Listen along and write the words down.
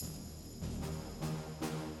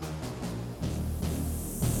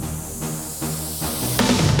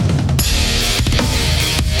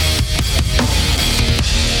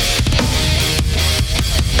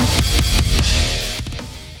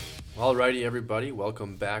Alrighty, everybody,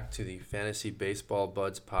 welcome back to the Fantasy Baseball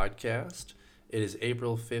Buds podcast. It is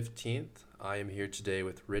April 15th. I am here today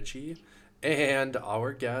with Richie and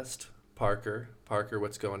our guest, Parker. Parker,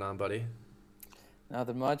 what's going on, buddy?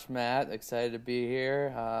 Nothing much, Matt. Excited to be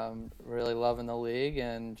here. Really loving the league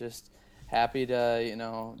and just happy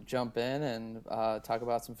to, jump in and talk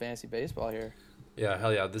about some fantasy baseball here. Yeah,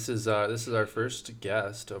 hell yeah. This is our first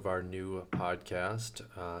guest of our new podcast.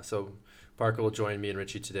 So Parker will join me and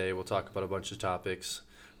Richie today. We'll talk about a bunch of topics.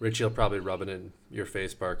 Richie will probably rub it in your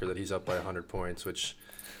face, Parker, that he's up by 100 points, which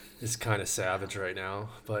is kind of savage right now.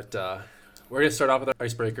 But we're going to start off with our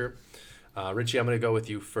icebreaker. Richie, I'm going to go with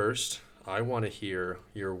you first. I want to hear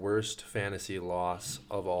your worst fantasy loss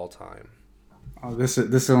of all time. Oh, this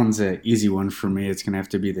one's an easy one for me. It's going to have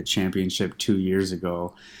to be the championship 2 years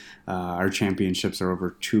ago. Our championships are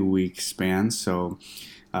over 2 week spans, so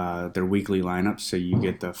they're weekly lineups. So you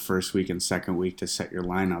get the first week and second week to set your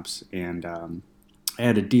lineups. And I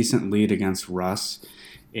had a decent lead against Russ,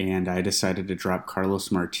 and I decided to drop Carlos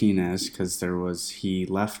Martinez because he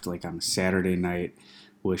left like on a Saturday night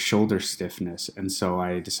with shoulder stiffness, and so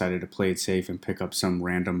I decided to play it safe and pick up some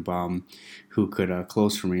random bum who could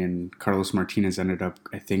close for me. And Carlos Martinez ended up,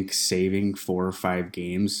 I think, saving 4 or 5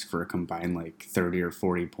 games for a combined like 30 or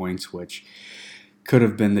 40 points, which could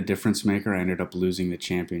have been the difference maker. I ended up losing the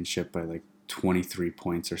championship by like 23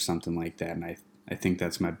 points or something like that, and I think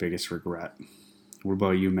that's my biggest regret. What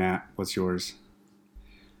about you, Matt? What's yours?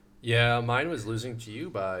 Yeah, mine was losing to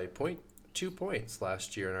you by 0.2 points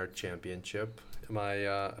last year in our championship.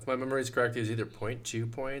 If my memory is correct, it was either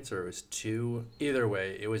 0.2 points or it was 2. Either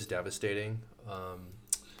way, it was devastating.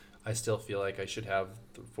 I still feel like I should have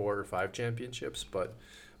 4 or 5 championships, but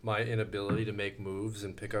my inability to make moves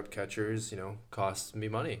and pick up catchers, costs me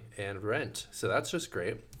money and rent. So that's just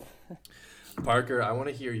great. Parker, I want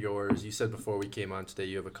to hear yours. You said before we came on today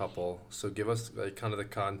you have a couple. So give us like kind of the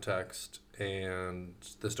context and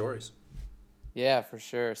the stories. Yeah, for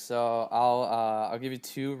sure. So I'll give you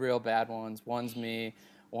 2 real bad ones. One's me,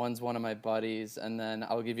 one's one of my buddies, and then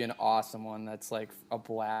I'll give you an awesome one that's like a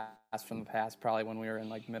blast from the past, probably when we were in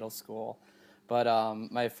like middle school. But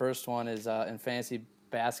my first one is in fantasy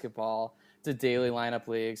basketball. It's a daily lineup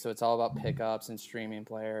league, so it's all about pickups and streaming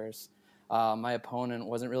players. My opponent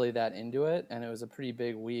wasn't really that into it, and it was a pretty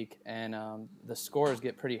big week, and the scores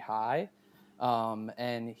get pretty high,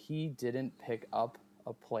 and he didn't pick up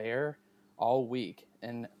a player all week.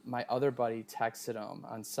 And my other buddy texted him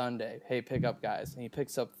on Sunday, hey, pick up guys. And he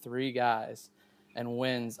picks up 3 guys and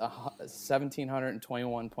wins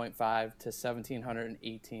 1,721.5 to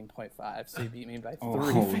 1,718.5. So he beat me by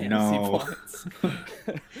 3 fantasy points.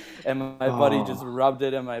 And my buddy just rubbed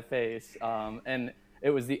it in my face. And it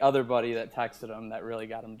was the other buddy that texted him that really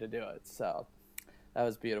got him to do it. So that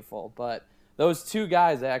was beautiful. But those 2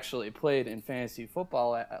 guys actually played in fantasy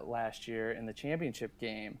football last year in the championship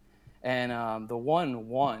game. And the one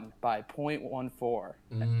won by 0.14,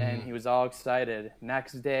 and he was all excited.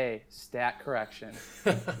 Next day, stat correction.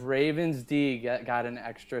 Ravens D got an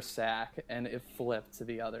extra sack, and it flipped to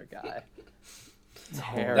the other guy.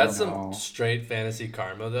 Terrible. That's some straight fantasy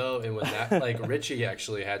karma, though. And when that, like, Richie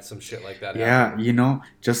actually had some shit like that Yeah, happen.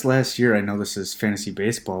 just last year, I know this is fantasy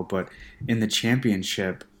baseball, but in the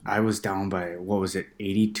championship, I was down by, what was it,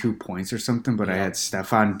 82 points or something, but I had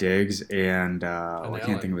Stephon Diggs and I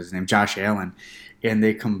can't think of his name, Josh Allen, and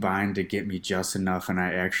they combined to get me just enough, and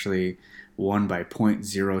I actually won by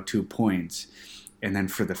 0.02 points. And then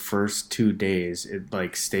for the first 2 days, it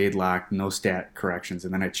like stayed locked, no stat corrections.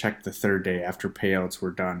 And then I checked the third day after payouts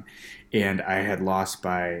were done, and I had lost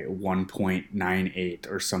by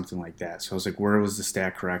 1.98 or something like that. So I was like, where was the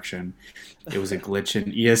stat correction? It was a glitch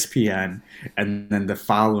in ESPN. And then the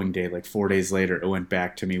following day, like 4 days later, it went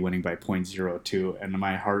back to me winning by 0.02. And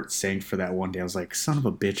my heart sank for that one day. I was like, son of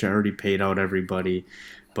a bitch, I already paid out everybody.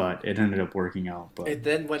 But it ended up working out. But it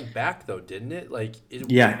then went back, though, didn't it?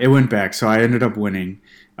 It went back. So I ended up winning.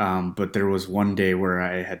 But there was one day where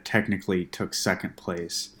I had technically took second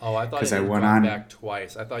place. Oh, I thought it had gone back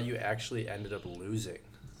twice. I thought you actually ended up losing.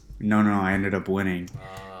 No, I ended up winning.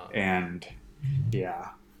 And,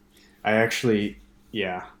 yeah. It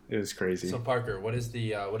was crazy. So, Parker, what is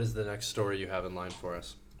the next story you have in line for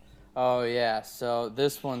us? Oh, yeah. So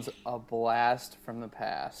this one's a blast from the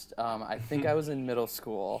past. I think I was in middle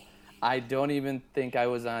school. I don't even think I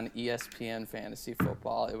was on ESPN Fantasy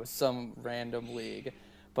Football. It was some random league.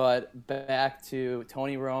 But back to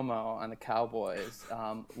Tony Romo on the Cowboys.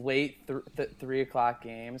 Late 3 o'clock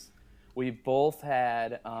games. We both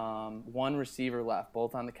had one receiver left,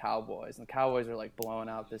 both on the Cowboys. And the Cowboys are like blowing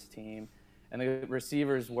out this team. And the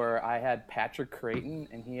receivers were, I had Patrick Creighton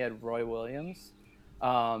and he had Roy Williams.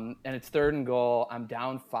 And it's third and goal. I'm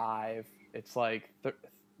down 5. It's like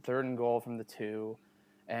third and goal from the 2.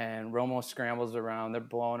 And Romo scrambles around. They're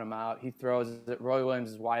blowing him out. He throws it. Roy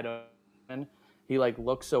Williams is wide open. He like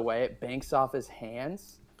looks away. It banks off his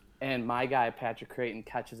hands. And my guy, Patrick Creighton,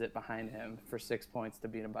 catches it behind him for 6 points to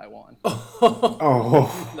beat him by 1.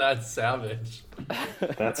 Oh, That's savage.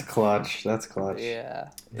 that's clutch. That's clutch. Yeah.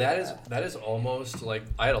 That is almost like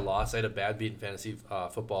I had a loss. I had a bad beat in fantasy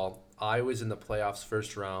football. I was in the playoffs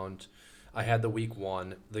first round. I had the week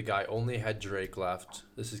 1. The guy only had Drake left.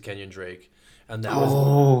 This is Kenyon Drake. And that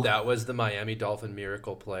was the Miami Dolphin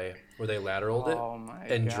miracle play where they lateraled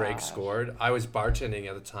it and Drake scored. I was bartending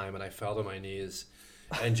at the time and I fell to my knees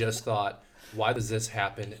and just thought, why does this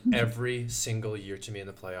happen every single year to me in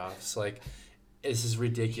the playoffs? Like, this is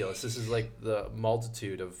ridiculous. This is like the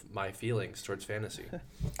multitude of my feelings towards fantasy.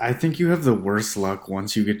 I think you have the worst luck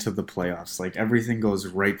once you get to the playoffs. Like, everything goes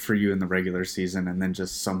right for you in the regular season, and then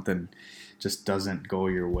just something just doesn't go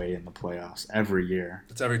your way in the playoffs every year.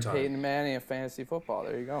 It's every time. Peyton Manning of fantasy football.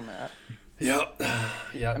 There you go, Matt. Yep.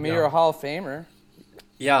 Yeah. I mean, you're a Hall of Famer.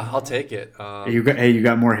 Yeah, I'll take it. You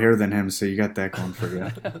got more hair than him, so you got that going for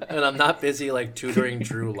you. And I'm not busy like tutoring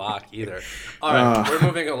Drew Lock either. All right, we're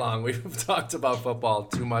moving along. We've talked about football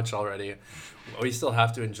too much already. We still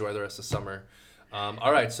have to enjoy the rest of summer.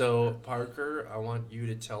 All right, so Parker, I want you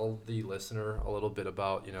to tell the listener a little bit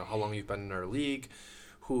about how long you've been in our league,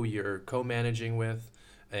 who you're co-managing with,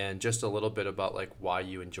 and just a little bit about like why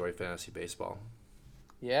you enjoy fantasy baseball.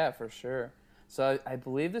 Yeah, for sure. So I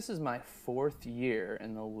believe this is my 4th year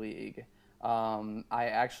in the league. I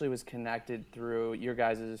actually was connected through your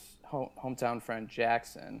guys' hometown friend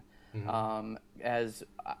Jackson, as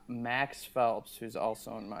Max Phelps, who's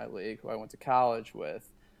also in my league, who I went to college with.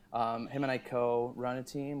 Him and I co-run a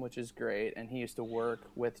team, which is great, and he used to work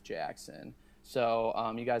with Jackson.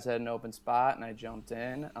 So you guys had an open spot, and I jumped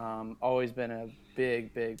in. Always been a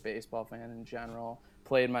big baseball fan in general.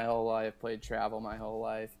 Played my whole life, played travel my whole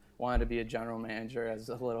life. Wanted to be a general manager as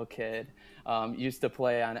a little kid. Used to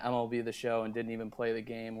play on MLB The Show and didn't even play the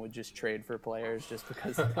game. Would just trade for players just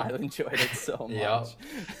because I enjoyed it so much. Yep.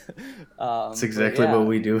 That's exactly what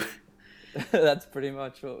we do. That's pretty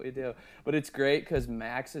much what we do. But it's great because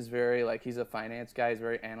Max is very, he's a finance guy. He's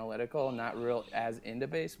very analytical, not real as into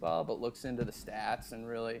baseball, but looks into the stats and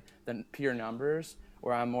really the pure numbers,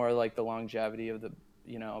 where I'm more like the longevity of the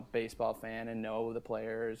baseball fan and know the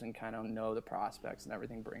players and kind of know the prospects and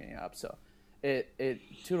everything bringing up. So it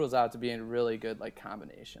toodles out to being a really good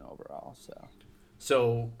combination overall.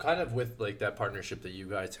 So kind of with that partnership that you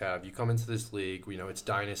guys have, you come into this league, it's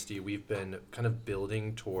Dynasty. We've been kind of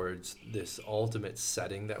building towards this ultimate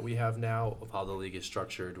setting that we have now of how the league is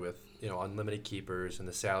structured with, unlimited keepers and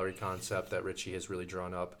the salary concept that Richie has really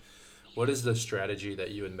drawn up. What is the strategy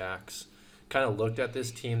that you and Max kind of looked at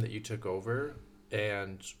this team that you took over,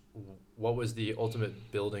 and what was the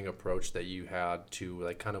ultimate building approach that you had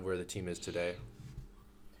to kind of where the team is today?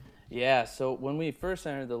 Yeah, so when we first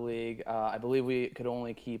entered the league, I believe we could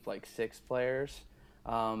only keep 6 players,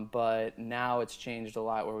 but now it's changed a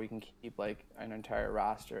lot where we can keep an entire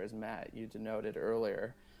roster, as Matt, you denoted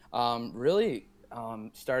earlier. Really,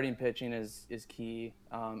 starting pitching is key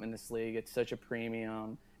in this league. It's such a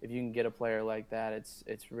premium. If you can get a player like that,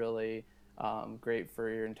 it's really great for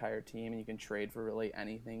your entire team, and you can trade for really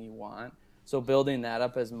anything you want. So building that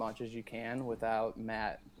up as much as you can without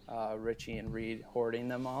Matt, Richie, and Reed hoarding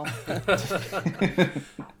them all.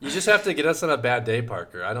 You just have to get us on a bad day,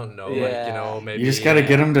 Parker. I don't know. Maybe you just got to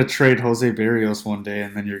get him to trade Jose Berrios one day,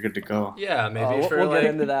 and then you're good to go. Yeah, maybe for we'll get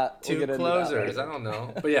into that. Two closers. I don't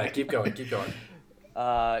know. But yeah, keep going.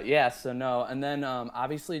 So no. And then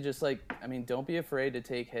obviously just don't be afraid to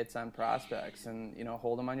take hits on prospects and,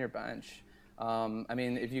 hold them on your bench.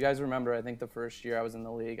 If you guys remember, I think the first year I was in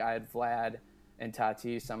the league, I had Vlad and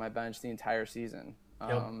Tatis on my bench the entire season.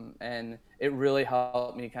 And it really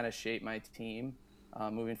helped me kind of shape my team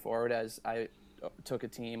moving forward, as I took a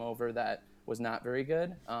team over that was not very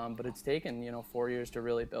good. But it's taken, 4 years to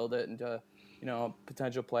really build it into, a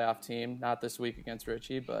potential playoff team. Not this week against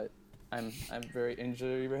Richie, but I'm very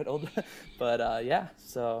injury riddled. But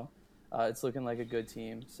so it's looking like a good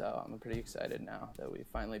team. So I'm pretty excited now that we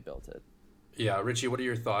finally built it. Yeah, Richie, what are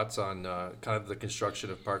your thoughts on kind of the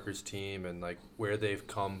construction of Parker's team and where they've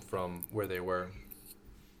come from where they were?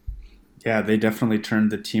 Yeah, they definitely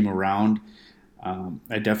turned the team around.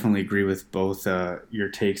 I definitely agree with both your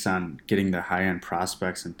takes on getting the high-end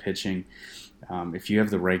prospects and pitching. If you have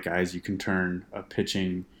the right guys, you can turn a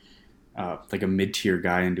pitching, a mid-tier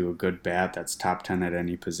guy into a good bat that's top 10 at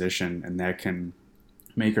any position, and that can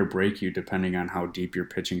make or break you depending on how deep your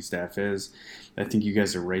pitching staff is. I think you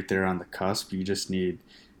guys are right there on the cusp. You just need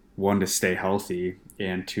one to stay healthy,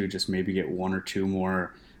 and two, just maybe get one or two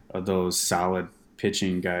more of those solid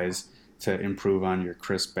pitching guys to improve on your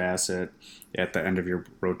Chris Bassett at the end of your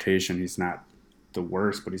rotation. He's not the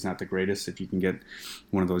worst, but he's not the greatest. If you can get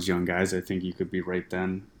one of those young guys, I think you could be right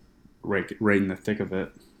in the thick of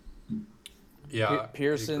it. Yeah,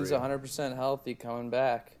 Pearson's 100% healthy coming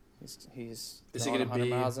back. He's is he going going to 100 be?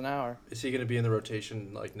 miles an hour. Is he going to be in the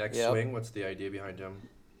rotation like next Yep. swing? What's the idea behind him?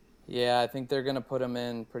 Yeah, I think they're going to put him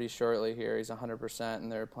in pretty shortly here. He's 100%,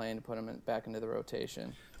 and they're planning to put him back into the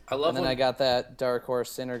rotation. I love And then when I got that dark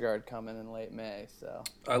horse Syndergaard coming in late May. So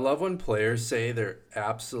I love when players say they're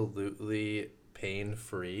absolutely pain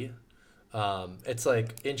free. It's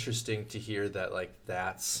like interesting to hear that like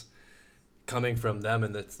that's coming from them,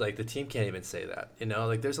 and that's like the team can't even say that. You know,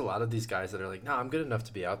 like there's a lot of these guys that are like, no, I'm good enough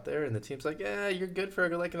to be out there, and the team's like, yeah, you're good for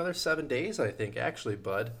like another 7 days, I think, actually,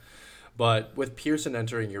 bud. But with Pearson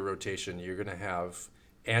entering your rotation, you're gonna have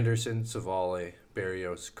Anderson, Savale,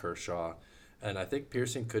 Berrios, Kershaw, and I think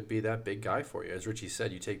Pearson could be that big guy for you. As Richie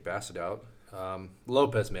said, you take Bassett out.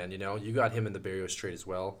 Lopez, man, you know, you got him in the Berrios trade as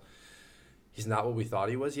well. He's not what we thought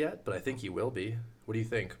he was yet, but I think he will be. What do you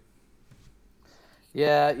think?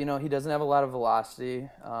 yeah, he doesn't have a lot of velocity,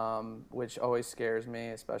 which always scares me,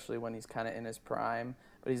 especially when he's kind of in his prime.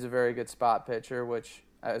 But he's a very good spot pitcher, which,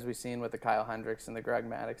 as we've seen with the Kyle Hendricks and the Greg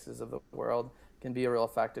Maddixes of the world, can be a real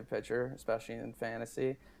effective pitcher, especially in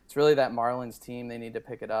fantasy. It's really that Marlins team. They need to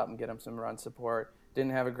pick it up and get him some run support.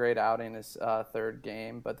 Didn't have a great outing his third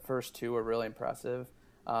game, but the first two were really impressive.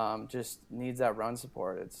 Just needs that run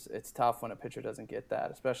support. It's tough when a pitcher doesn't get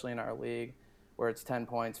that, especially in our league where it's 10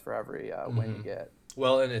 points for every win you get.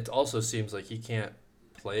 Well, and it also seems like he can't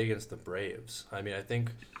play against the Braves. I mean, I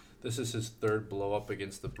think this is his third blow up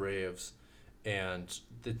against the Braves, and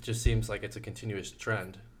it just seems like it's a continuous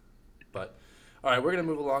trend. But, all right, we're going to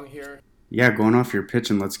move along here. Yeah, going off your pitch,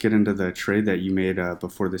 and let's get into the trade that you made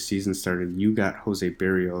before the season started. You got Jose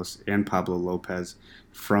Berrios and Pablo Lopez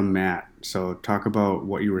from Matt. So talk about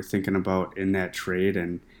what you were thinking about in that trade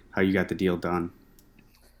and how you got the deal done.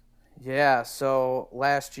 Yeah, so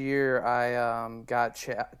last year I got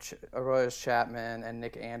Aroldis Chapman and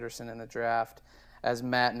Nick Anderson in the draft. As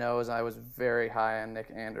Matt knows, I was very high on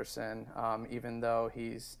Nick Anderson, even though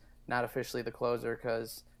he's not officially the closer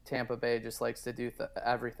because Tampa Bay just likes to do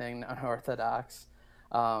everything unorthodox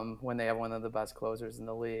when they have one of the best closers in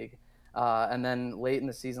the league. And then late in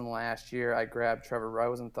the season last year, I grabbed Trevor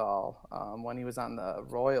Rosenthal when he was on the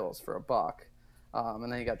Royals for $1.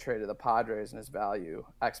 And then he got traded to the Padres, and his value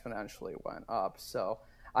exponentially went up. So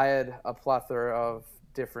I had a plethora of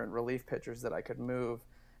different relief pitchers that I could move.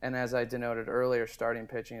 And as I denoted earlier, starting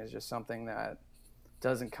pitching is just something that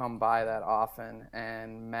doesn't come by that often.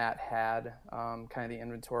 And Matt had kind of the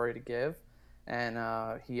inventory to give. And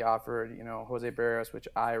he offered, Jose Berrios, which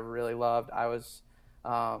I really loved. I was,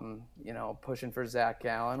 pushing for Zach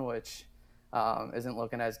Gallen, which isn't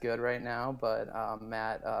looking as good right now, but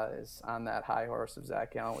Matt is on that high horse of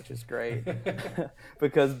Zach Gallen, which is great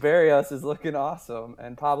because Berrios is looking awesome,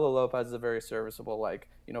 and Pablo Lopez is a very serviceable,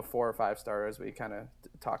 4 or 5 starters we kind of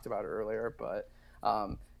talked about earlier. But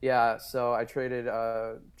so I traded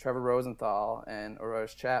Trevor Rosenthal and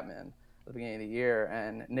Aroldis Chapman at the beginning of the year,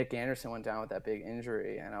 and Nick Anderson went down with that big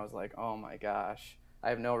injury, and I was like, oh my gosh, I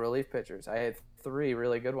have no relief pitchers. I had 3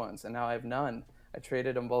 really good ones, and now I have none. I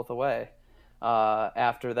traded them both away.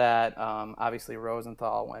 After that, obviously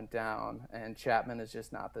Rosenthal went down, and Chapman is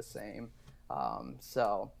just not the same.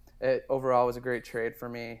 So it overall was a great trade for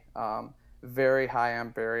me. Very high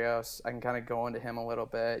on Berrios. I can kind of go into him a little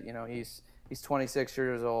bit. He's 26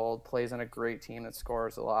 years old, plays on a great team that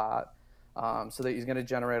scores a lot, so that he's going to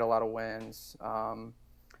generate a lot of wins.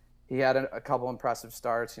 He had a couple impressive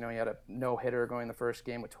starts. He had a no-hitter going the first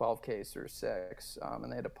game with 12 Ks through 6,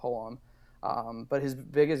 and they had to pull him. But his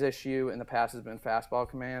biggest issue in the past has been fastball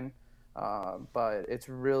command, but it's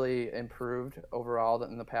really improved overall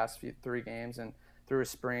in the past 3 games, and through his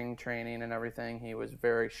spring training and everything, he was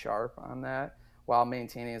very sharp on that while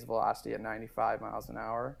maintaining his velocity at 95 miles an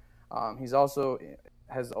hour. He's also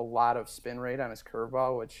has a lot of spin rate on his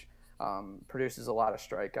curveball, which produces a lot of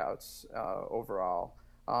strikeouts overall.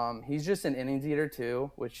 He's just an innings eater too,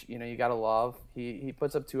 which you gotta love. He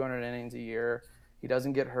puts up 200 innings a year. He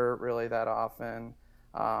doesn't get hurt really that often.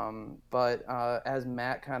 But as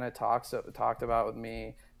Matt kind of talked about with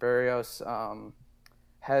me, Berrios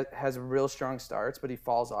has real strong starts, but he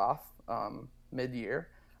falls off mid-year.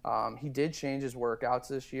 He did change his workouts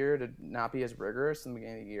this year to not be as rigorous in the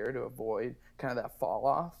beginning of the year to avoid kind of that fall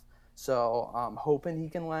off. So hoping he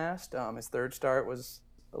can last. His third start was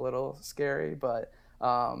a little scary, but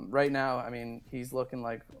right now, I mean, he's looking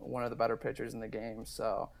like one of the better pitchers in the game.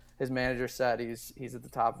 So his manager said he's at the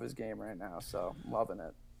top of his game right now. So I'm loving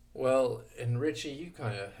it. Well, and Richie, you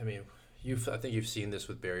kind of, I mean, I think you've seen this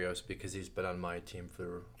with Berrios because he's been on my team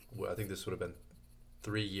for, well, I think this would have been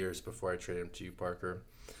 3 years before I traded him to you, Parker.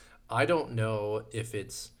 I don't know if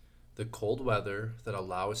it's the cold weather that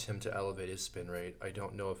allows him to elevate his spin rate. I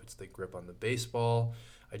don't know if it's the grip on the baseball.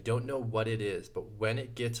 I don't know what it is, but when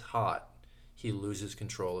it gets hot, he loses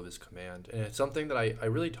control of his command. And it's something that I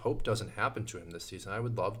really hope doesn't happen to him this season. I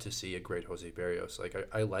would love to see a great Jose Berrios. Like,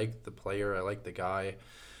 I like the player, I like the guy.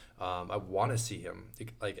 I want to see him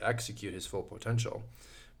like execute his full potential.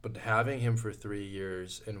 But having him for 3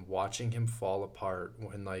 years and watching him fall apart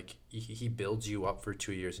when like he builds you up for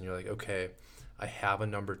 2 years and you're like, okay, I have a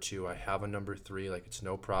number two, I have a number three, like it's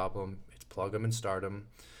no problem. It's plug him and start him.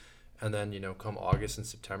 And then, come August and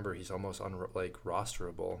September, he's almost like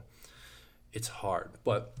rosterable. It's hard.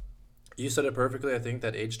 But you said it perfectly. I think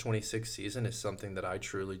that age 26 season is something that I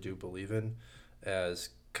truly do believe in as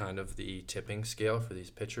kind of the tipping scale for these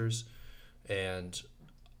pitchers. And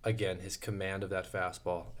again, his command of that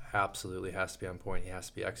fastball absolutely has to be on point. He has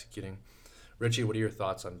to be executing. Richie, what are your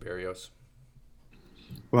thoughts on Berrios?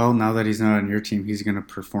 Well, now that he's not on your team, he's going to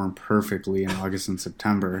perform perfectly in August and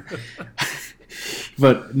September.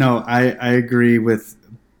 But no, I agree with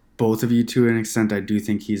both of you to an extent. I do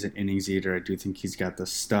think he's an innings eater. I do think he's got the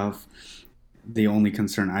stuff. The only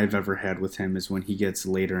concern I've ever had with him is when he gets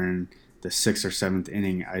later in the sixth or seventh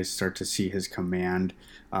inning, I start to see his command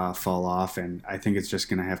fall off, and I think it's just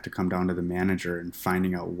going to have to come down to the manager and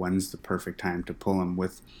finding out when's the perfect time to pull him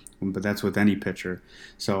with. But that's with any pitcher.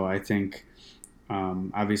 So I think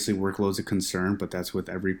obviously workload's a concern, but that's with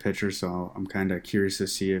every pitcher. So I'm kind of curious to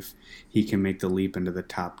see if he can make the leap into the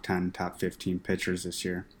top 10, top 15 pitchers this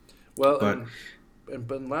year. Well, But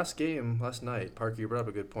but in last night, Parker, you brought up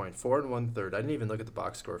a good point. 4 1/3. I didn't even look at the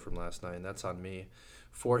box score from last night, and that's on me.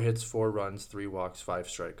 4 hits, 4 runs, 3 walks, 5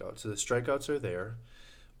 strikeouts. So the strikeouts are there,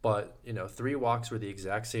 but 3 walks were the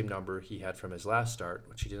exact same number he had from his last start,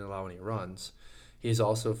 which he didn't allow any runs. He's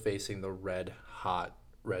also facing the red hot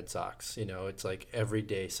Red Sox. It's like every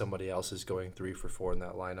day somebody else is going 3 for 4 in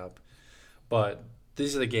that lineup. But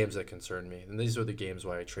these are the games that concern me, and these are the games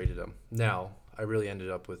why I traded him. Now, I really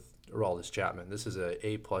ended up with Aroldis Chapman. This is a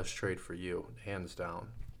A-plus trade for you, hands down.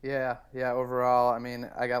 Yeah. Overall, I mean,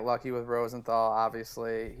 I got lucky with Rosenthal.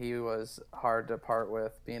 Obviously, he was hard to part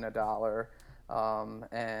with, being a dollar,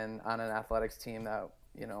 and on an athletics team that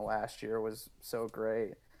last year was so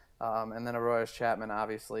great. And then Aroldis Chapman,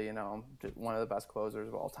 obviously, one of the best closers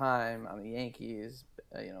of all time on the Yankees.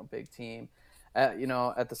 Big team. At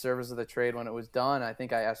the service of the trade when it was done, I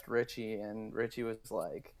think I asked Richie, and Richie was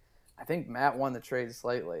like, I think Matt won the trade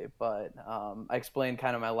slightly, but I explained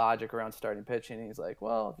kind of my logic around starting pitching. And he's like,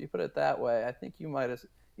 well, if you put it that way, I think you might have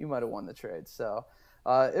won the trade. So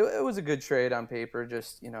it was a good trade on paper.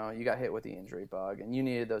 Just you got hit with the injury bug, and you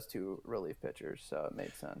needed those two relief pitchers, so it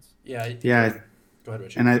made sense. yeah, Go ahead,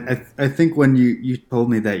 Richie. and I think when you told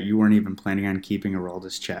me that you weren't even planning on keeping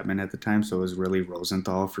Aroldis Chapman at the time, so it was really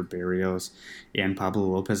Rosenthal for Berrios and Pablo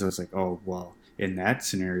Lopez, I was like, oh, well, in that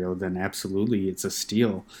scenario, then absolutely it's a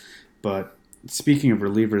steal. But speaking of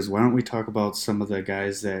relievers, why don't we talk about some of the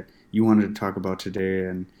guys that you wanted to talk about today?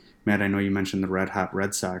 And Matt, I know you mentioned the red hot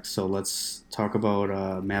Red Sox, so let's talk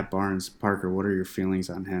about Matt Barnes. Parker, what are your feelings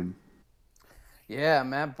on him? Yeah,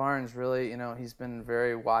 Matt Barnes really, he's been a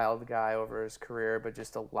very wild guy over his career, but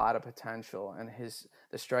just a lot of potential, and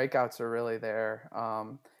the strikeouts are really there.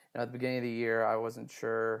 At the beginning of the year, I wasn't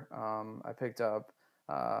sure. I picked up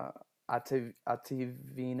uh,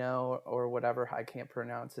 Ativino or whatever. I can't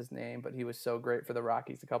pronounce his name, but he was so great for the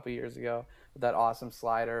Rockies a couple years ago with that awesome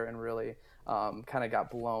slider, and really kind of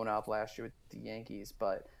got blown up last year with the Yankees.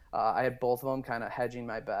 But I had both of them kind of hedging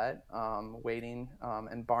my bet, waiting.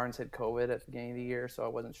 And Barnes had COVID at the beginning of the year, so I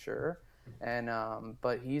wasn't sure. And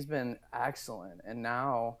but he's been excellent. And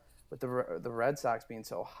now with the Red Sox being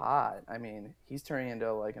so hot, I mean, he's turning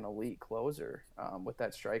into like an elite closer with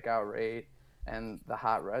that strikeout rate and the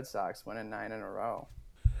hot Red Sox winning 9 in a row.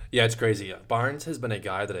 Yeah, it's crazy. Barnes has been a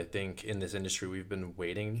guy that I think in this industry we've been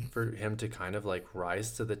waiting for him to kind of like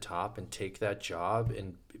rise to the top and take that job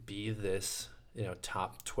and be this,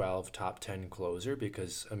 top 12, top 10 closer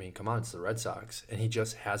because, I mean, come on, it's the Red Sox. And he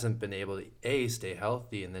just hasn't been able to, A, stay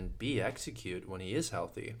healthy and then B, execute when he is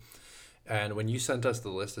healthy. And when you sent us the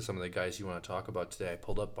list of some of the guys you want to talk about today, I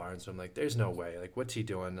pulled up Barnes and I'm like, there's no way. Like, what's he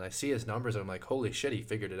doing? And I see his numbers and I'm like, holy shit, he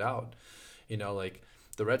figured it out. Like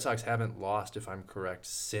the Red Sox haven't lost, if I'm correct,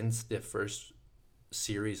 since the first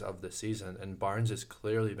series of the season, and Barnes has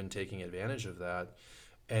clearly been taking advantage of that.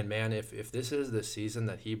 And man, if this is the season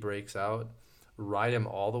that he breaks out, ride him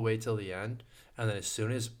all the way till the end, and then as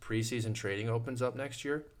soon as preseason trading opens up next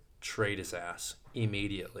year, trade his ass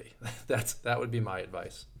immediately. That would be my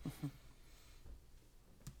advice.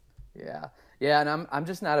 Yeah. Yeah, and I'm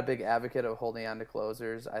just not a big advocate of holding on to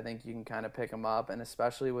closers. I think you can kind of pick them up, and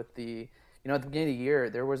especially with at the beginning of the year,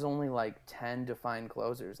 there was only like 10 defined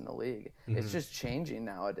closers in the league. It's just changing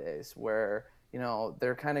nowadays where,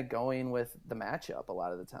 they're kind of going with the matchup a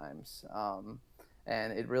lot of the times.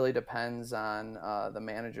 And it really depends on the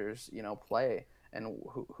manager's, play and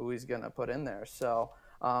who he's going to put in there. So,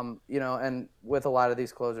 and with a lot of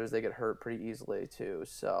these closers, they get hurt pretty easily too.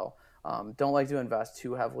 So, don't like to invest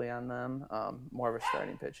too heavily on them. More of a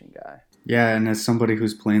starting pitching guy. Yeah, and as somebody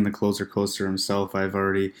who's playing the closer coaster himself, I've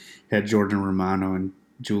already had Jordan Romano and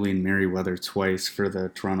Julian Merriweather twice for the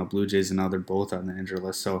Toronto Blue Jays, and now they're both on the injured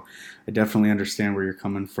list. So I definitely understand where you're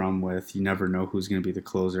coming from with you never know who's going to be the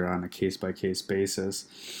closer on a case-by-case basis.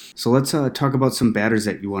 So let's talk about some batters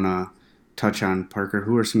that you want to touch on, Parker.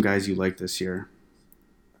 Who are some guys you like this year?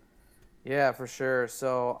 Yeah, for sure.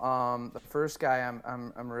 So the first guy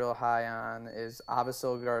I'm real high on is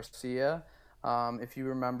Avisail Garcia. If you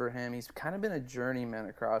remember him, he's kind of been a journeyman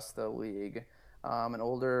across the league, an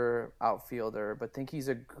older outfielder, but think he's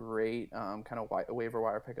a great kind of waiver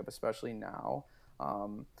wire pickup, especially now,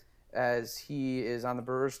 as he is on the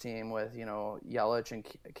Brewers team with Yelich and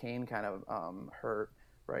Kane kind of hurt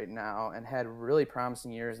right now, and had really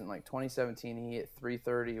promising years. In like 2017, he hit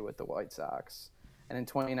 330 with the White Sox. And in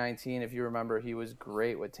 2019, if you remember, he was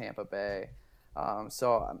great with Tampa Bay.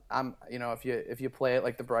 So I'm if you play it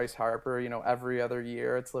like the Bryce Harper, every other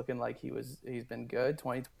year it's looking like he's been good.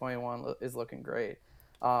 2021 is looking great.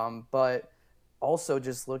 But also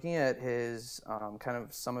just looking at his kind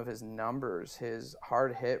of some of his numbers, his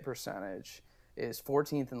hard hit percentage is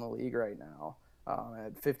 14th in the league right now.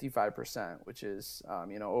 At 55%, which is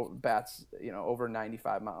bats over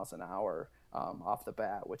 95 miles an hour off the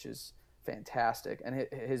bat, which is fantastic. And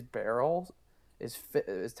his barrel is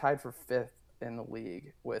tied for 5th in the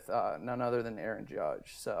league with none other than Aaron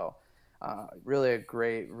Judge. So really a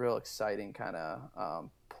great, real exciting kind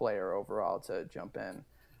of player overall to jump in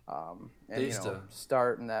and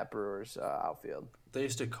start in that Brewers outfield. They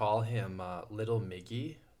used to call him Little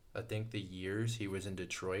Miggy. I think the years he was in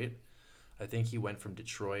Detroit. I think he went from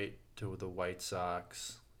Detroit to the White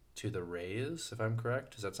Sox to the Rays, if I'm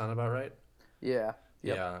correct. Does that sound about right? Yeah.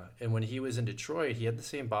 Yep. Yeah, and when he was in Detroit, he had the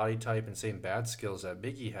same body type and same bat skills that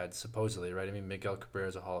Miggy had, supposedly, right? I mean, Miguel Cabrera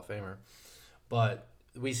is a Hall of Famer. But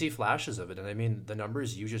we see flashes of it, and I mean, the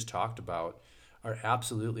numbers you just talked about are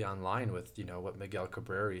absolutely online with, what Miguel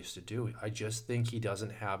Cabrera used to do. I just think he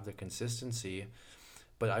doesn't have the consistency,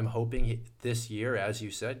 but I'm hoping this year, as you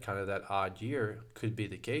said, kind of that odd year could be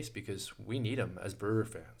the case because we need him as Brewer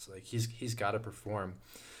fans. Like, he's got to perform.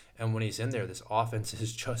 And when he's in there, this offense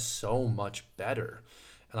is just so much better.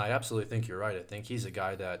 And I absolutely think you're right. I think he's a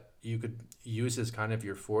guy that you could use as kind of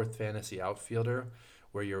your fourth fantasy outfielder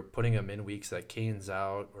where you're putting him in weeks that Kane's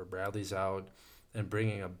out or Bradley's out and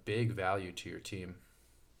bringing a big value to your team.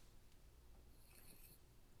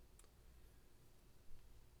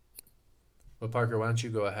 Well, Parker, why don't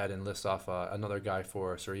you go ahead and list off another guy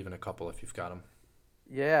for us, or even a couple if you've got them.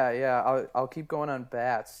 Yeah. I'll keep going on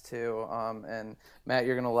bats too. And Matt,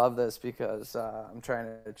 you're gonna love this because I'm trying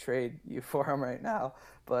to trade you for him right now.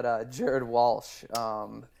 But Jared Walsh,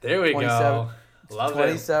 there we go. Love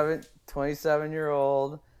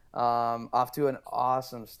 27-year-old, off to an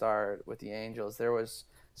awesome start with the Angels. There was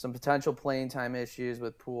some potential playing time issues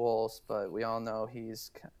with Pujols, but we all know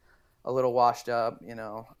he's a little washed up,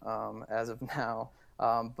 as of now.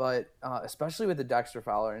 But especially with the Dexter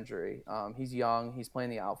Fowler injury, he's young. He's playing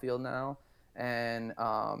the outfield now, and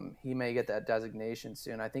he may get that designation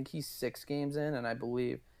soon. I think he's 6 games in, and I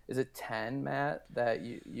believe, is it 10, Matt, that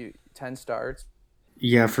you 10 starts?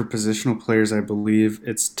 Yeah, for positional players, I believe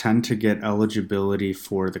it's 10 to get eligibility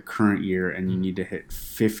for the current year, and you need to hit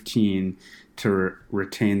 15 to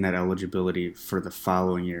retain that eligibility for the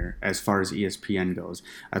following year as far as ESPN goes.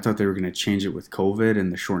 I thought they were going to change it with COVID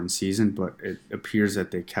and the shortened season, but it appears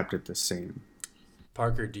that they kept it the same.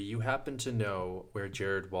 Parker, do you happen to know where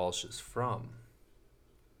Jared Walsh is from?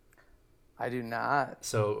 I do not.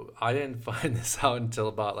 So I didn't find this out until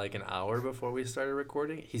about like an hour before we started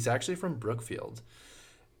recording. He's actually from Brookfield.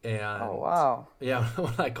 And oh, wow. Yeah,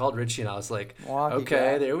 when I called Richie and I was like, Milwaukee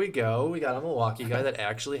okay, guy. there we go. We got a Milwaukee guy that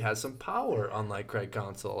actually has some power, unlike Craig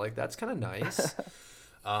Counsell. Like, that's kind of nice.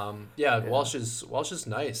 Yeah, Walsh is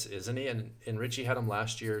nice, isn't he? And Richie had him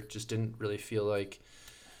last year. Just didn't really feel like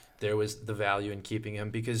there was the value in keeping him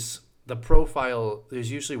because the profile, there's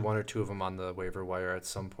usually one or two of them on the waiver wire at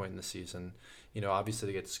some point in the season. Obviously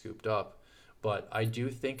they get scooped up, but I do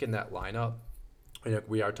think in that lineup,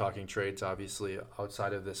 we are talking trades obviously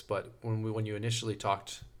outside of this, but when you initially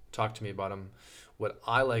talked to me about him, what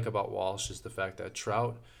I like about Walsh is the fact that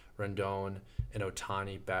Trout, Rendon, and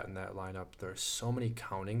Otani bat in that lineup. There are so many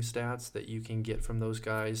counting stats that you can get from those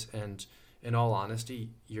guys, and in all honesty,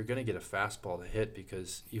 you're going to get a fastball to hit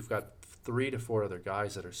because you've got 3 to 4 other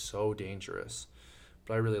guys that are so dangerous.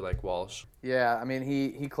 But I really like Walsh. Yeah, I mean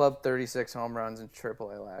he clubbed 36 home runs in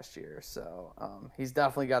AAA last year, so he's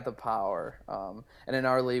definitely got the power. And in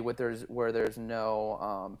our league, where there's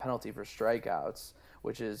no penalty for strikeouts,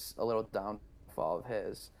 which is a little downfall of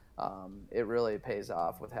his, it really pays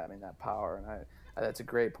off with having that power. And that's a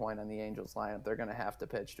great point on the Angels lineup. They're going to have to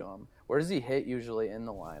pitch to him. Where does he hit usually in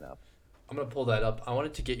the lineup? I'm going to pull that up. I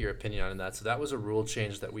wanted to get your opinion on that. So that was a rule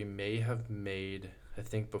change that we may have made, I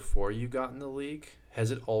think, before you got in the league.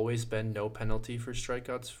 Has it always been no penalty for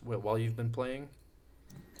strikeouts while you've been playing?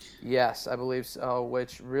 Yes, I believe so,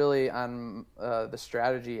 which really on the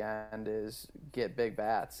strategy end is get big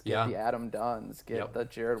bats, get the Adam Dunns, get the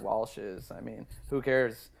Jared Walshes. I mean, who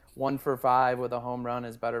cares? 1 for 5 with a home run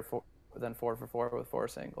is better than 4 for 4 with 4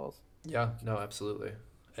 singles. Yeah, no, absolutely.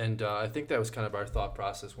 And I think that was kind of our thought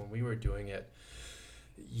process when we were doing it.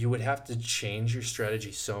 You would have to change your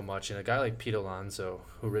strategy so much. And a guy like Pete Alonso,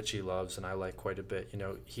 who Richie loves and I like quite a bit,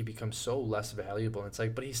 he becomes so less valuable. And it's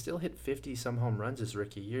like, but he still hit 50-some home runs his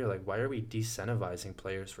rookie year. Like, why are we decentivizing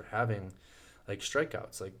players for having, like,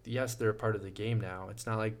 strikeouts? Like, yes, they're a part of the game now. It's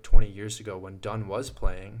not like 20 years ago when Dunn was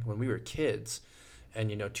playing, when we were kids, and,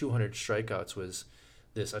 200 strikeouts was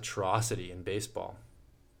this atrocity in baseball.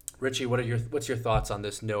 Richie, what's your thoughts on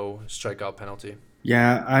this no strikeout penalty?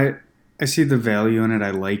 Yeah, I see the value in it.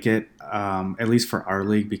 I like it, at least for our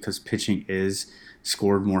league, because pitching is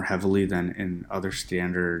scored more heavily than in other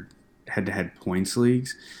standard head-to-head points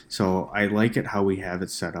leagues. So I like it how we have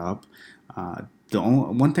it set up. The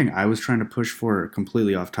only one thing I was trying to push for,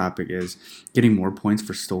 completely off topic, is getting more points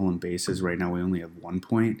for stolen bases. Right now we only have 1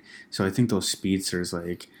 point. So I think those speedsters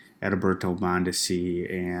like Adalberto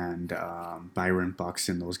Mondesi and Byron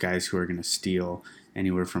Buxton, those guys who are going to steal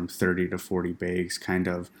anywhere from 30 to 40 bags, kind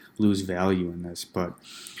of lose value in this. But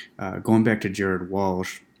going back to Jared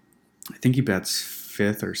Walsh, I think he bats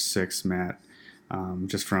 5th or 6th, Matt,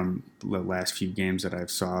 just from the last few games that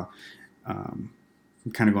I've saw.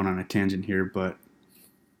 I'm kind of going on a tangent here, but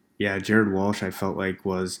yeah, Jared Walsh, I felt like,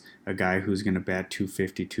 was a guy who's going to bat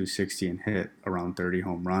 250, 260 and hit around 30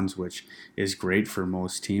 home runs, which is great for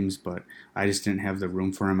most teams, but I just didn't have the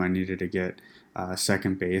room for him. I needed to get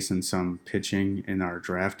second base and some pitching in our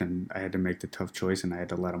draft, and I had to make the tough choice, and I had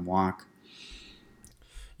to let him walk.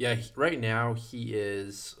 Yeah, right now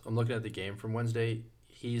I'm looking at the game from Wednesday,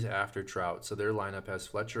 he's after Trout, so their lineup has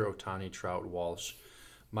Fletcher, Otani, Trout, Walsh.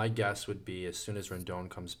 My guess would be as soon as Rendon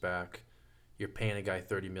comes back, you're paying a guy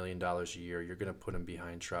 $30 million a year. You're going to put him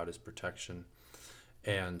behind Trout as protection.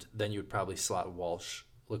 And then you would probably slot Walsh,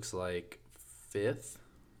 looks like 5th.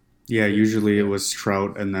 Yeah, usually it was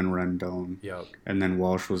Trout and then Rendon. Yep. And then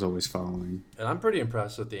Walsh was always following. And I'm pretty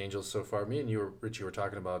impressed with the Angels so far. Me and you, Richie, were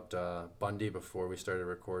talking about Bundy before we started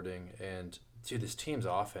recording. And, dude, this team's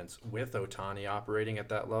offense with Otani operating at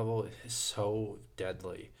that level is so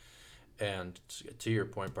deadly. And to your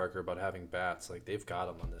point, Parker, about having bats, like they've got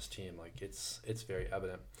them on this team. Like it's very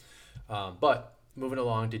evident. But moving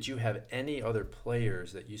along, did you have any other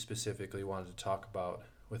players that you specifically wanted to talk about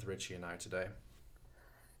with Richie and I today?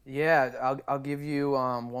 Yeah, I'll give you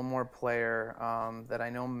one more player that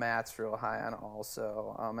I know Matt's real high on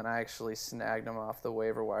also, and I actually snagged him off the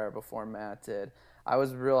waiver wire before Matt did. I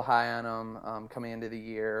was real high on him coming into the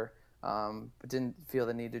year, but didn't feel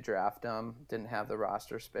the need to draft him, didn't have the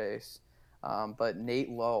roster space. But Nate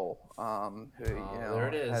Lowe, who there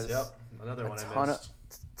it is. Yep, another one I missed.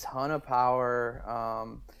 Ton of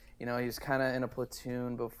power. He was kind of in a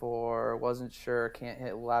platoon before, wasn't sure, can't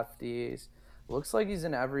hit lefties. Looks like he's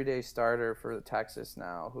an everyday starter for Texas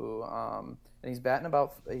now. And he's batting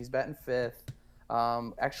 5th.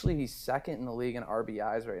 Actually, he's 2nd in the league in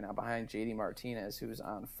RBIs right now, behind JD Martinez, who's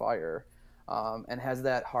on fire, and has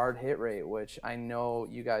that hard hit rate, which I know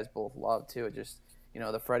you guys both love too. It just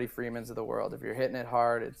the Freddie Freemans of the world. If you're hitting it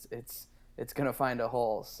hard, it's gonna find a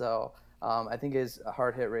hole. So I think his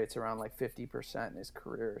hard hit rate's around like 50% in his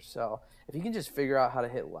career. So if he can just figure out how to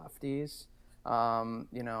hit lefties,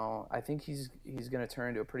 I think he's gonna turn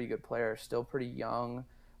into a pretty good player. Still pretty young,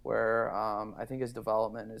 where I think his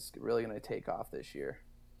development is really gonna take off this year.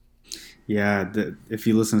 Yeah, if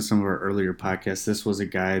you listen to some of our earlier podcasts, this was a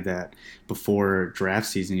guy that before draft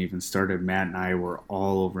season even started, Matt and I were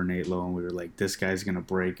all over Nate Lowe, and we were like, "This guy's gonna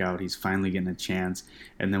break out. He's finally getting a chance."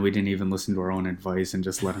 And then we didn't even listen to our own advice and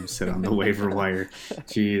just let him sit on the waiver wire.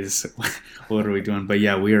 Jeez, what are we doing? But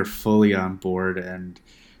yeah, we are fully on board, and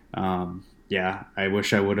yeah, I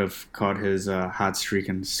wish I would have caught his hot streak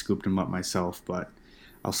and scooped him up myself, but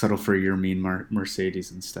I'll settle for your mean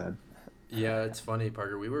Mercedes instead. Yeah, it's funny,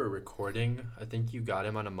 Parker. We were recording. I think you got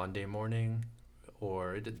him on a Monday morning,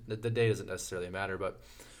 or the day doesn't necessarily matter, but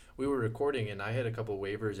we were recording and I had a couple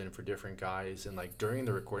waivers in for different guys. And like during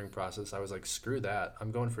the recording process, I was like, screw that.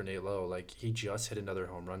 I'm going for Nate Lowe. Like he just hit another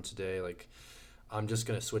home run today. Like I'm just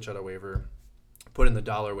going to switch out a waiver, put in the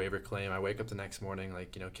dollar waiver claim. I wake up the next morning,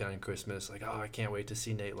 like, counting Christmas, like, oh, I can't wait to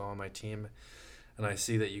see Nate Lowe on my team. And I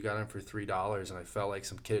see that you got him for $3, and I felt like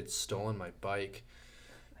some kid had stolen my bike,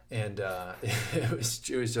 and it was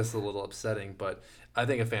just a little upsetting. But I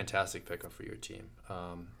think a fantastic pickup for your team.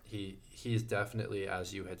 He's definitely,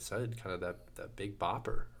 as you had said, kind of that big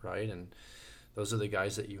bopper, right? And those are the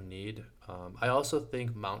guys that you need. I also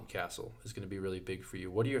think Mountcastle is going to be really big for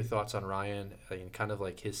you. What are your thoughts on Ryan and kind of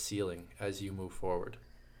like his ceiling as you move forward?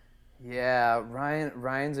 Yeah,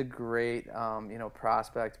 Ryan's a great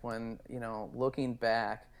prospect. When looking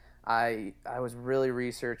back, I was really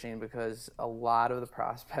researching because a lot of the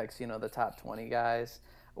prospects, the top 20 guys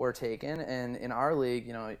were taken, and in our league,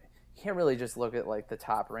 you can't really just look at like the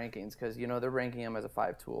top rankings because they're ranking him as a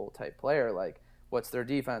five-tool type player. Like, what's their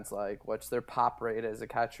defense like? What's their pop rate as a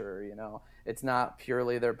catcher? It's not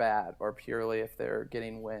purely their bat or purely if they're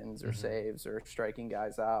getting wins or Mm-hmm. saves or striking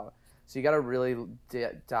guys out. So you got to really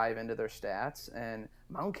dive into their stats. And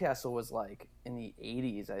Mountcastle was like in the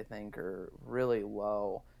 80s, I think, or really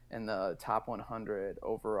low in the top 100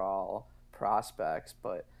 overall prospects.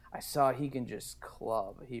 But I saw he can just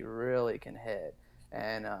club. He really can hit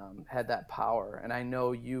and had that power. And I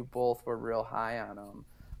know you both were real high on him.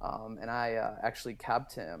 And I actually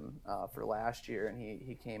kept him for last year, and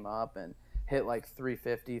he came up and hit like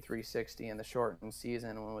 350, 360 in the shortened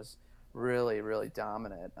season and was really, really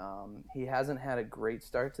dominant. He hasn't had a great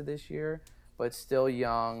start to this year, but still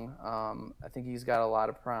young. I think he's got a lot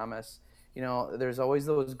of promise. There's always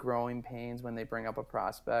those growing pains when they bring up a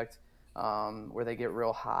prospect where they get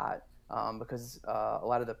real hot because a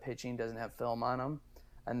lot of the pitching doesn't have film on them.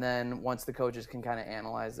 And then once the coaches can kind of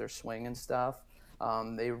analyze their swing and stuff,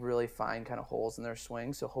 they really find kind of holes in their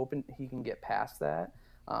swing. So hoping he can get past that.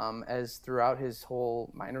 As throughout his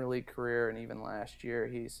whole minor league career and even last year,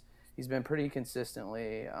 he's been pretty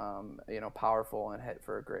consistently, powerful and hit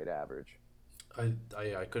for a great average.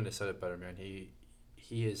 I couldn't have said it better, man.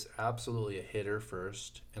 He is absolutely a hitter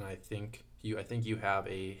first, and I think you have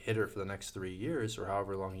a hitter for the next 3 years or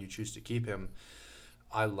however long you choose to keep him.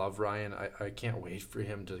 I love Ryan. I can't wait for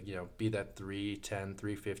him to be that 310,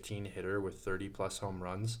 315 hitter with 30 plus home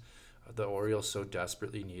runs. The Orioles so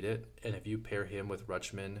desperately need it, and if you pair him with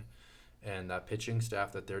Rutschman and that pitching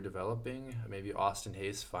staff that they're developing, maybe Austin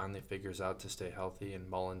Hayes finally figures out to stay healthy and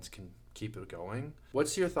Mullins can keep it going.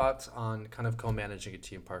 What's your thoughts on kind of co-managing a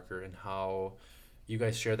team, Parker, and how you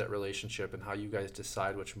guys share that relationship and how you guys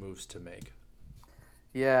decide which moves to make?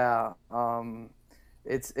 Yeah,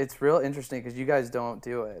 it's real interesting because you guys don't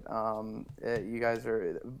do it. You guys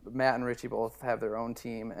are Matt and Richie both have their own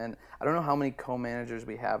team, and I don't know how many co-managers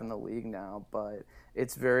we have in the league now, but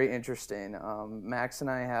it's very interesting. Max and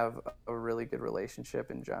I have a really good relationship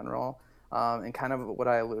in general, and kind of what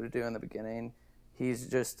I alluded to in the beginning. He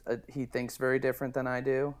thinks very different than I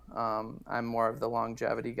do. I'm more of the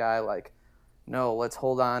longevity guy, like no, let's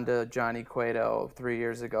hold on to Johnny Cueto 3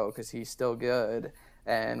 years ago because he's still good,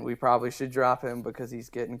 and we probably should drop him because he's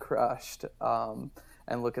getting crushed.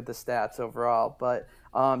 And look at the stats overall, but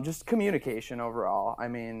just communication overall. I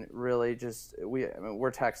mean, really,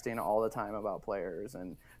 we're texting all the time about players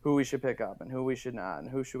and who we should pick up and who we should not and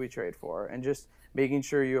who should we trade for, and just making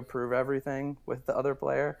sure you approve everything with the other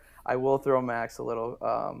player. I will throw Max a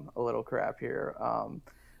little crap here.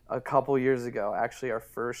 A couple years ago, actually our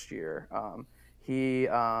first year. He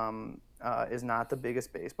is not the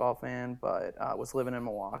biggest baseball fan, but was living in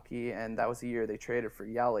Milwaukee, and that was the year they traded for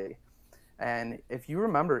Yelly. And if you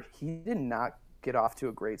remember, he did not get off to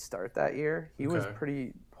a great start that year. He was Okay.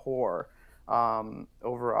 pretty poor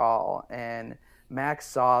overall, and Max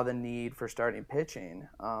saw the need for starting pitching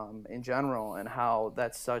in general and how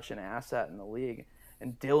that's such an asset in the league.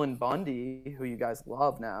 And Dylan Bundy, who you guys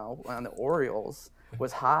love now on the Orioles,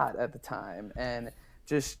 was hot at the time, and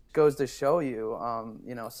just goes to show you,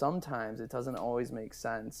 sometimes it doesn't always make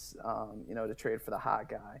sense, to trade for the hot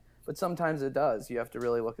guy, but sometimes it does. You have to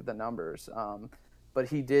really look at the numbers. But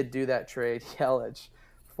he did do that trade, Yelich,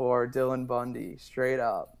 for Dylan Bundy, straight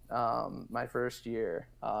up, my first year.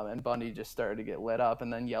 And Bundy just started to get lit up,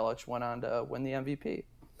 and then Yelich went on to win the MVP.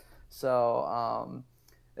 So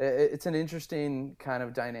it's an interesting kind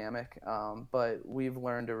of dynamic, but we've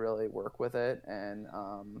learned to really work with it and,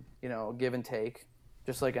 give and take,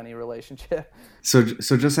 just like any relationship. So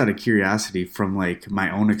just out of curiosity, from like my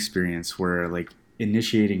own experience, where like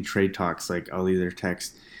initiating trade talks, like I'll either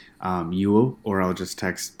text you or I'll just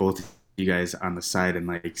text both of you guys on the side, and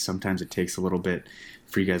like sometimes it takes a little bit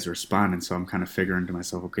for you guys to respond, and so I'm kind of figuring to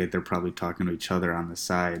myself, okay, they're probably talking to each other on the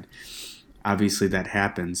side. Obviously that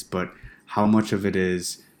happens, but how much of it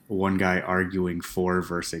is one guy arguing for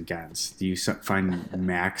versus against? Do you find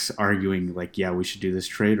Max arguing like, yeah, we should do this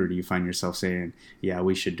trade, or do you find yourself saying, yeah,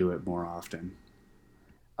 we should do it more often?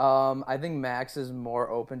 I think Max is more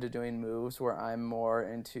open to doing moves where I'm more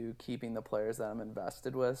into keeping the players that I'm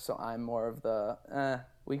invested with. So I'm more of the,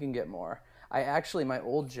 we can get more. I actually, my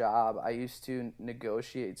old job, I used to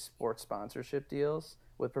negotiate sports sponsorship deals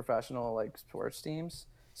with professional like sports teams.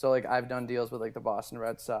 So like I've done deals with like the Boston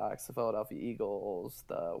Red Sox, the Philadelphia Eagles,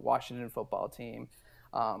 the Washington football team.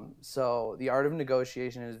 So the art of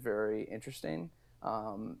negotiation is very interesting,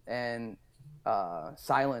 and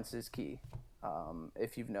silence is key,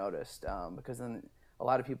 if you've noticed, because then a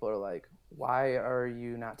lot of people are like, why are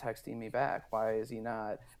you not texting me back? Why is he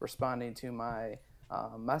not responding to my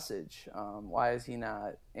message? Why is he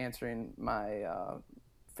not answering my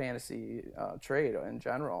fantasy trade in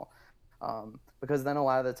general? Because then a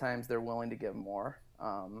lot of the times they're willing to give more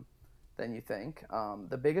than you think.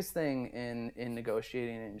 The biggest thing in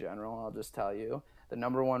negotiating in general, I'll just tell you, the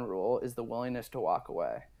number one rule is the willingness to walk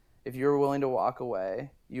away. If you're willing to walk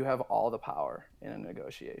away, you have all the power in a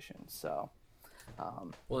negotiation. So,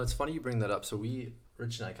 Well, it's funny you bring that up. So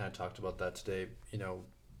Rich and I kind of talked about that today.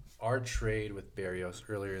 Our trade with Berrios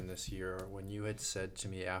earlier in this year, when you had said to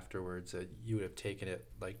me afterwards that you would have taken it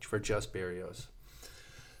like for just Berrios,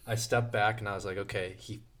 I stepped back and I was like, okay,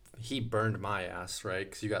 he burned my ass, right?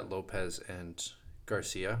 Because you got Lopez and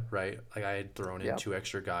Garcia, right? Like I had thrown in yep. two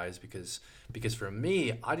extra guys because for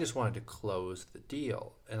me, I just wanted to close the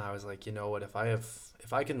deal, and I was like, you know what?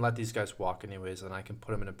 If I can let these guys walk anyways, then I can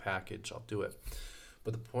put them in a package. I'll do it.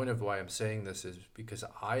 But the point of why I'm saying this is because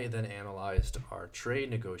I then analyzed our trade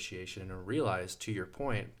negotiation and realized, to your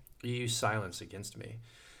point, you used silence against me.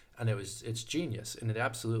 And it's genius, and it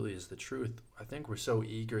absolutely is the truth. I think we're so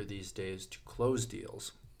eager these days to close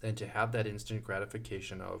deals and to have that instant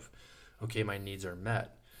gratification of, okay, my needs are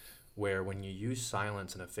met. Where when you use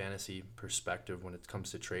silence in a fantasy perspective when it comes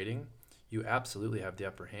to trading, you absolutely have the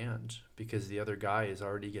upper hand because the other guy is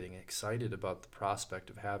already getting excited about the prospect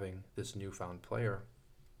of having this newfound player.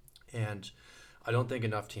 And I don't think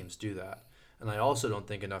enough teams do that. And I also don't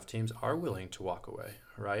think enough teams are willing to walk away,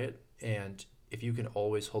 right? And if you can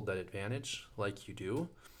always hold that advantage like you do,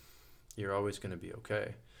 you're always going to be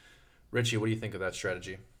okay. Richie, what do you think of that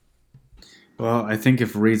strategy? Well, I think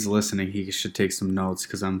if Reed's listening, he should take some notes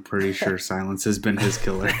because I'm pretty sure silence has been his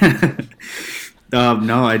killer.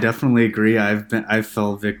 No, I definitely agree. I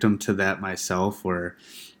fell victim to that myself, where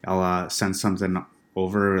I'll send something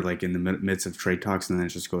over like in the midst of trade talks, and then it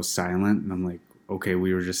just goes silent, and I'm like, okay,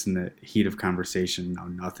 we were just in the heat of conversation, now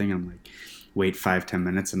nothing. I'm like, wait 5-10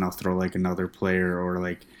 minutes, and I'll throw like another player or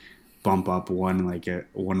like bump up one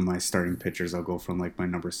of my starting pitchers. I'll go from like my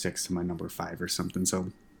number 6 to my number 5 or something.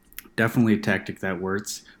 So definitely a tactic that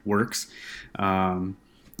works. I'll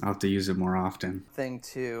have to use it more often. Thing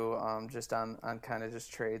too, just on kind of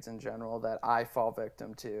just trades in general that I fall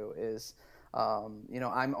victim to is,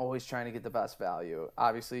 I'm always trying to get the best value.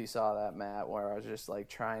 Obviously, you saw that, Matt, where I was just like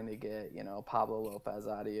trying to get, Pablo Lopez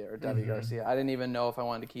out of you or Debbie Garcia. I didn't even know if I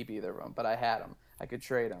wanted to keep either of them, but I had them. I could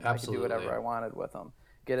trade them. I could do Absolutely. whatever I wanted with them,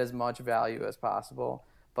 get as much value as possible,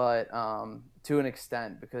 but to an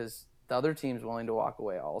extent because the other team's willing to walk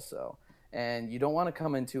away also. And you don't want to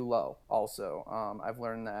come in too low also. I've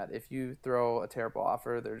learned that if you throw a terrible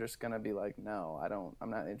offer, they're just going to be like, no, I'm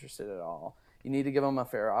not interested at all. You need to give them a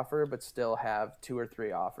fair offer, but still have 2 or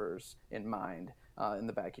 3 offers in mind, in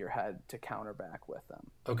the back of your head to counter back with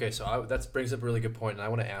them. Okay, so that brings up a really good point, and I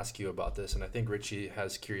want to ask you about this, and I think Richie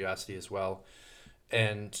has curiosity as well.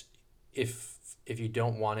 And if you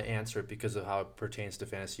don't want to answer it because of how it pertains to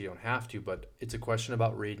fantasy, you don't have to, but it's a question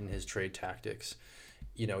about reading his trade tactics.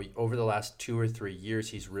 Over the last 2 or 3 years,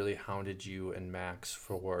 he's really hounded you and Max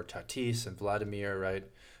for Tatis and Vladimir, right?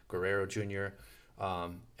 Guerrero Jr.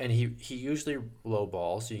 And he usually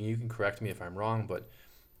lowballs. So you can correct me if I'm wrong, but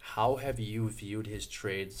how have you viewed his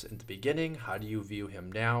trades in the beginning? How do you view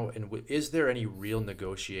him now? And is there any real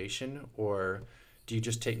negotiation, or do you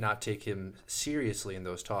just not take him seriously in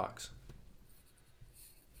those talks?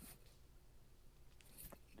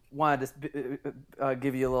 Wanted to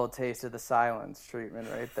give you a little taste of the silence treatment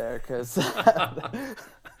right there, because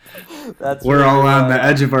that's We're really all on the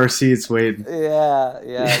edge of our seats waiting. Yeah,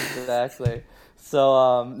 exactly.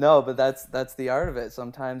 So no, but that's the art of it.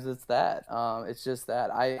 Sometimes it's that. It's just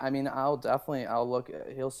that. I mean, I'll look.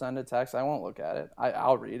 He'll send a text. I won't look at it.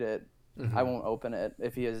 I'll read it. I won't open it.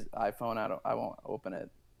 If he has iPhone, I won't open it.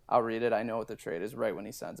 I'll read it. I know what the trade is right when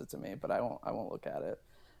he sends it to me, but I won't look at it.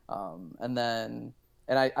 And then.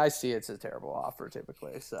 And I see it's a terrible offer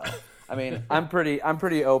typically. So, I mean, I'm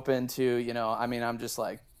pretty open to, you know, I mean, I'm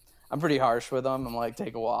pretty harsh with them. I'm like,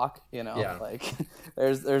 take a walk, you know, Yeah. like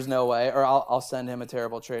there's no way. Or I'll send him a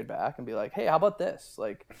terrible trade back and be like, hey, how about this?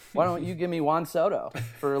 Like, why don't you give me Juan Soto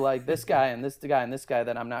for like this guy and this guy and this guy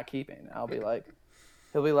that I'm not keeping? He'll be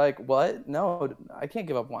like, what? No, I can't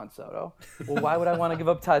give up Juan Soto. Well, why would I want to give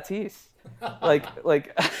up Tatis?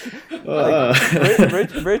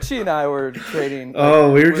 Richie and I were trading.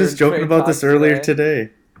 We were just joking about this earlier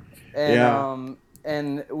today. And, yeah.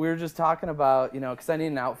 And we were just talking about, you know, because I need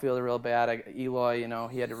an outfielder real bad. Eloy, you know,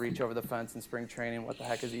 he had to reach over the fence in spring training. What the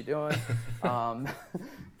heck is he doing? You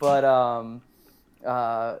know,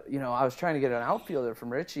 I was trying to get an outfielder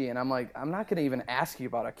from Richie, and I'm like, I'm not going to even ask you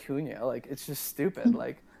about Acuna. Like, it's just stupid.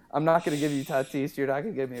 Like, I'm not going to give you Tatis. You're not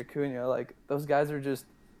going to give me Acuna. Like, those guys are just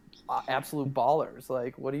absolute ballers.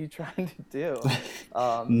 Like, what are you trying to do?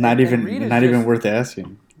 Not even worth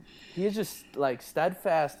asking. He is just like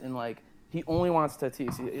steadfast in like he only wants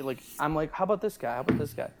Tatis. I'm like, how about this guy? How about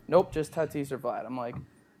this guy? Nope, just Tatis or Vlad. I'm like,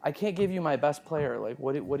 I can't give you my best player. Like,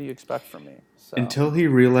 what do you expect from me? So. Until he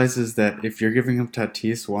realizes that if you're giving him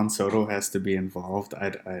Tatis, Juan Soto has to be involved.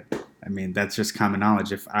 I mean, that's just common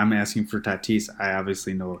knowledge. If I'm asking for Tatis, I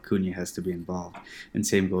obviously know Acuna has to be involved. And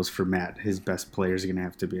same goes for Matt. His best players are going to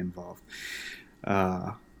have to be involved.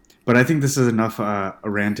 But I think this is enough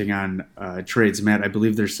ranting on trades. Matt, I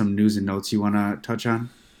believe there's some news and notes you want to touch on.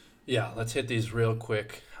 Yeah, let's hit these real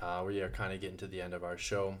quick. We are kind of getting to the end of our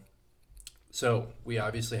show. So we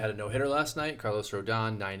obviously had a no-hitter last night. Carlos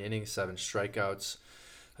Rodon, 9 innings, 7 strikeouts.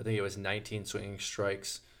 I think it was 19 swinging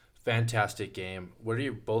strikes. Fantastic game. What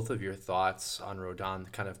are both of your thoughts on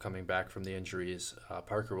Rodon kind of coming back from the injuries?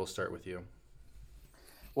 Parker, we'll start with you.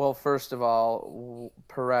 Well, first of all,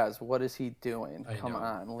 Perez, what is he doing? Come know.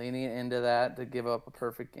 on, leaning into that to give up a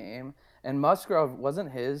perfect game. And Musgrove,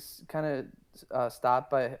 wasn't his kind of stopped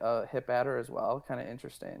by a hit batter as well? Kind of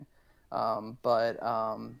interesting.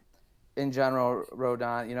 In general,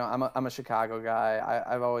 Rodon, you know, I'm a Chicago guy.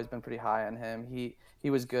 I've always been pretty high on him. He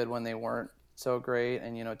was good when they weren't so great,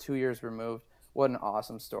 and you know, 2 years removed, what an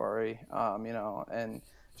awesome story. You know, and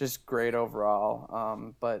just great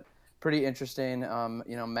overall. But pretty interesting.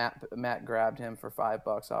 You know, Matt grabbed him for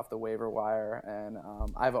 $5 off the waiver wire, and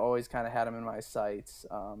I've always kind of had him in my sights.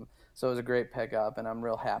 So it was a great pickup, and I'm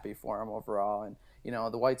real happy for him overall. And you know,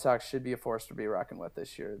 the White Sox should be a force to be reckoned with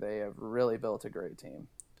this year. They have really built a great team.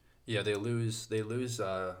 Yeah, they lose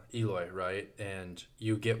Eloy, right? And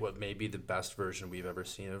you get what may be the best version we've ever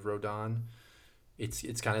seen of Rodon.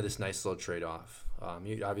 It's kind of this nice little trade-off.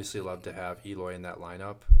 You'd obviously love to have Eloy in that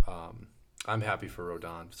lineup. I'm happy for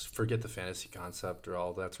Rodon. Forget the fantasy concept or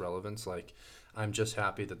all that's relevance. Like, I'm just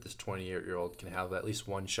happy that this 28-year-old can have at least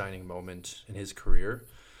one shining moment in his career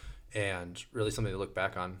and really something to look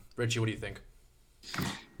back on. Richie, what do you think?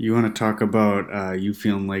 You want to talk about you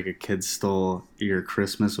feeling like a kid stole your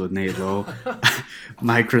Christmas with Nate Lowe?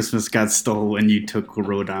 My Christmas got stole when you took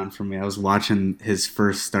Rodon from me. I was watching his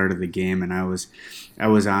first start of the game, and I was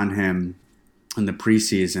on him in the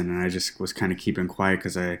preseason, and I just was kind of keeping quiet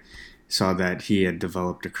because I saw that he had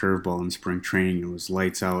developed a curveball in spring training and was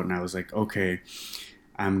lights out, and I was like, okay,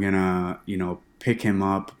 I'm gonna pick him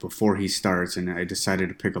up before he starts, and I decided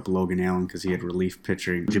to pick up Logan Allen because he had relief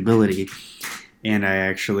pitching ability. And I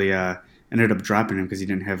actually ended up dropping him because he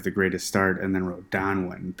didn't have the greatest start. And then Rodon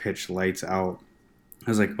went and pitched lights out. I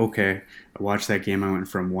was like, okay. I watched that game. I went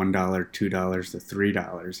from $1, $2 to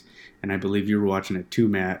 $3. And I believe you were watching it too,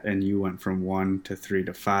 Matt. And you went from 1 to 3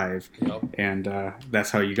 to 5. Yep. And that's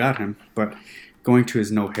how you got him. But going to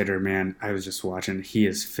his no-hitter, man, I was just watching. He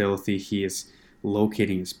is filthy. He is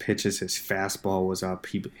locating his pitches. His fastball was up.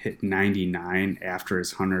 He hit 99 after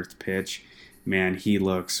his 100th pitch. Man, he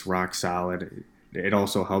looks rock solid. It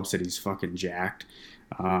also helps that he's fucking jacked.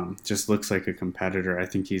 Just looks like a competitor. I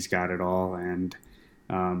think he's got it all, and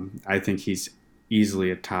I think he's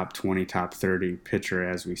easily a top 20, top 30 pitcher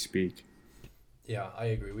as we speak. Yeah, I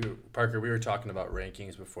agree. Parker, we were talking about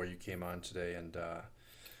rankings before you came on today, and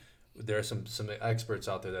there are some experts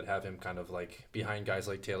out there that have him kind of like behind guys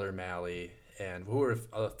like Taylor Malley And who were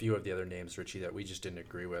a few of the other names, Richie, that we just didn't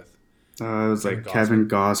agree with? It was Kevin like Kevin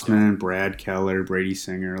Gossman. Yeah. Gossman, Brad Keller, Brady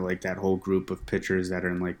Singer, like that whole group of pitchers that are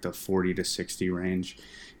in like the 40 to 60 range.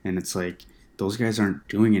 And it's like those guys aren't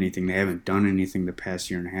doing anything. They haven't done anything the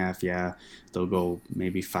past year and a half. Yeah, they'll go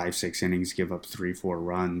maybe 5, 6 innings, give up 3, 4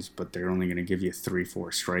 runs, but they're only going to give you 3,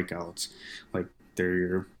 4 strikeouts. Like they're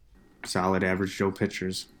your solid average Joe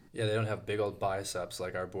pitchers. Yeah, they don't have big old biceps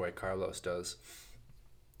like our boy Carlos does.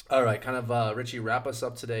 All right, kind of, Richie, wrap us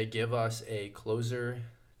up today. Give us a closer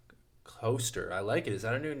coaster. I like it. Is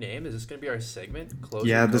that a new name? Is this going to be our segment? Closer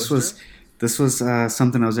Yeah, coaster? this was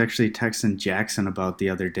something I was actually texting Jackson about the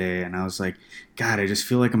other day, and I was like, God, I just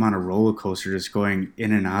feel like I'm on a roller coaster, just going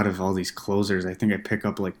in and out of all these closers. I think I pick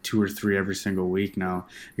up like 2 or 3 every single week now.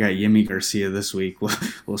 I got Yimi Garcia this week.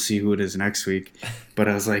 We'll see who it is next week. But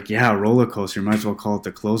I was like, yeah, roller coaster. Might as well call it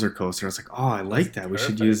the closer coaster. I was like, oh, I That's like that. We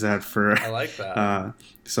should use perfect. that for. I like that.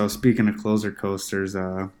 So speaking of closer coasters,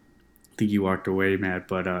 I think you walked away, Matt,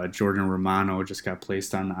 but Jordan Romano just got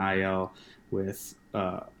placed on the IL with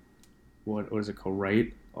what was it called?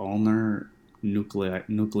 Right ulnar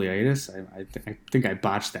nucleitis. I think I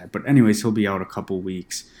botched that, but anyways, he'll be out a couple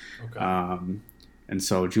weeks. Okay. And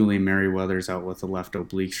so Julian Merriweather's out with a left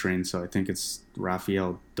oblique strain. So I think it's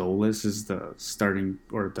Rafael Dolis is the starting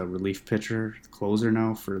or the relief pitcher, closer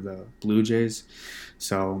now for the Blue Jays.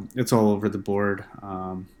 So it's all over the board.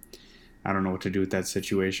 I don't know what to do with that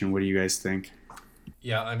situation. What do you guys think?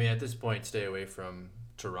 Yeah, I mean, at this point, stay away from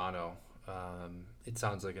Toronto. It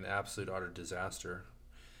sounds like an absolute utter disaster.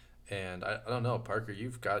 And I don't know, Parker,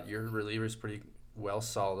 you've got your relievers pretty well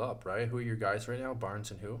solid up, right? Who are your guys right now? Barnes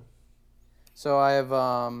and who? So I have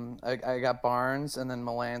I got Barnes and then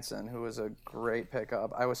Melanson, who was a great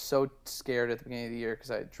pickup. I was so scared at the beginning of the year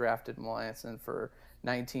because I drafted Melanson for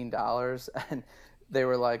 $19, and they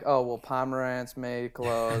were like, "Oh, well, Pomerantz may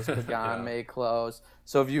close, Pagan Yeah. may close."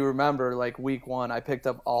 So if you remember, like week one, I picked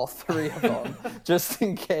up all three of them just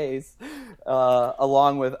in case,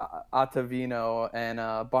 along with Ottavino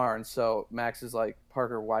and Barnes. So Max is like,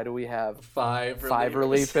 "Parker, why do we have Five five relievers.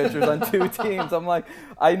 relief pitchers on 2 teams?" I'm like,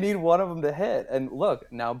 I need one of them to hit. And look,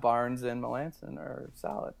 now Barnes and Melanson are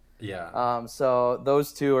solid. Yeah. So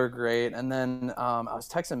those two are great. And then I was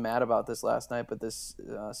texting Matt about this last night, but this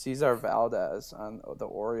Cesar Valdez on the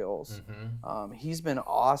Orioles, Mm-hmm. he's been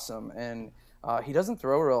awesome. And he doesn't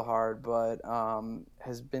throw real hard, but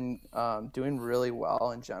has been doing really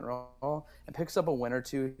well in general and picks up a win or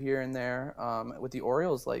two here and there. With the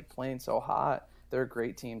Orioles like playing so hot, they're a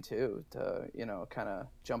great team too to kind of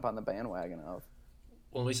jump on the bandwagon of.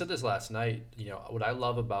 Well, we said this last night. What I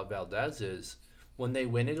love about Valdez is when they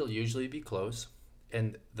win, it'll usually be close,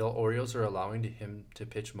 and the Orioles are allowing him to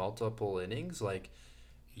pitch multiple innings. Like,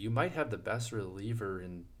 you might have the best reliever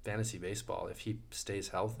in fantasy baseball if he stays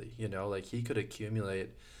healthy. Like he could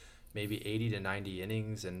accumulate maybe 80 to 90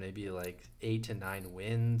 innings and maybe like 8 to 9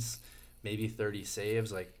 wins, maybe 30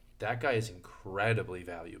 saves. Like, that guy is incredibly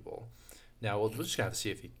valuable. Now we'll just have to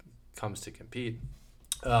see if he comes to compete.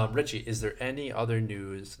 Richie, is there any other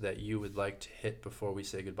news that you would like to hit before we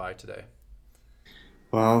say goodbye today?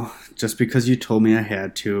 Well, just because you told me I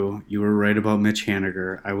had to, you were right about Mitch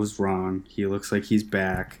Haniger. I was wrong. He looks like he's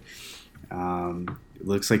back. It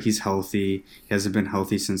looks like he's healthy. He hasn't been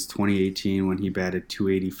healthy since 2018 when he batted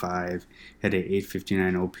 285, had a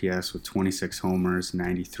 859 OPS with 26 homers,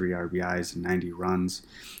 93 RBIs, and 90 runs.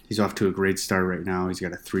 He's off to a great start right now. He's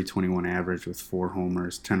got a 321 average with 4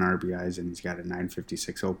 homers, 10 RBIs, and he's got a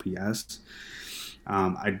 956 OPS.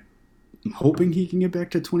 I'm hoping he can get back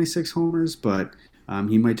to 26 homers, but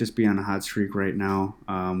he might just be on a hot streak right now.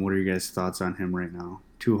 What are you guys' thoughts on him right now?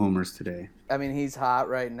 2 homers today. I mean, he's hot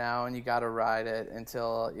right now, and you got to ride it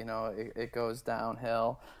until it goes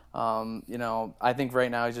downhill. I think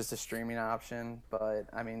right now he's just a streaming option, but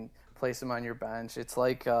I mean, place him on your bench. It's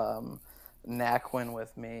like Naquin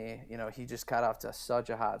with me. He just got off to such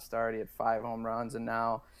a hot start. He had 5 home runs, and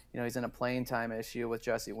now he's in a playing time issue with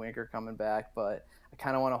Jesse Winker coming back. But I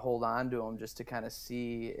kind of want to hold on to him just to kind of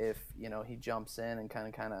see if he jumps in and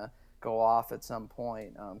kind of go off at some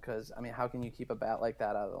point. Because I mean, how can you keep a bat like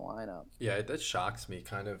that out of the lineup? Yeah, that shocks me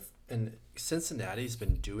kind of. And Cincinnati's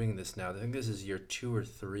been doing this now. I think this is year 2 or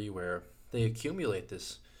 3 where they accumulate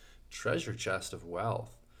this treasure chest of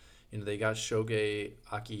wealth. They got Shohei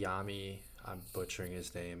Akiyami. I'm butchering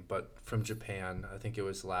his name, but from Japan. I think it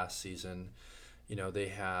was last season. They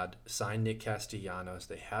had signed Nick Castellanos.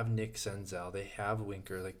 They have Nick Senzel. They have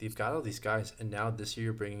Winker. Like, they've got all these guys. And now this year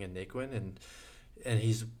you're bringing in Naquin, and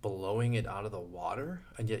he's blowing it out of the water,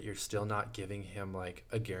 and yet you're still not giving him like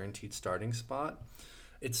a guaranteed starting spot.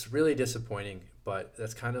 It's really disappointing, but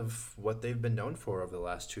that's kind of what they've been known for over the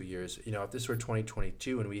last 2 years. If this were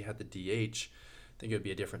 2022 and we had the DH, I think it would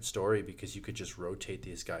be a different story because you could just rotate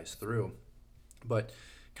these guys through. But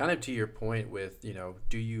kind of to your point with,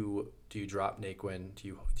 do you drop Naquin?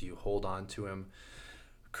 Do you hold on to him?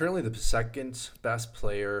 Currently, the second best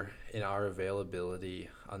player in our availability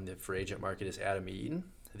on the free agent market is Adam Eaton.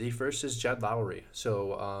 The first is Jed Lowry.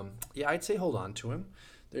 So, yeah, I'd say hold on to him.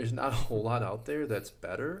 There's not a whole lot out there that's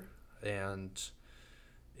better. And,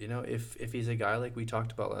 if he's a guy like we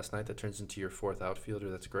talked about last night that turns into your fourth outfielder,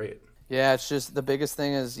 that's great. Yeah, it's just the biggest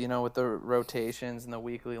thing is, with the rotations and the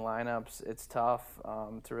weekly lineups, it's tough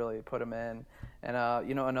to really put them in. And,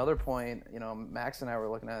 another point, Max and I were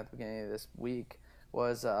looking at the beginning of this week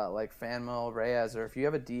was like Fanmel Reyes, or if you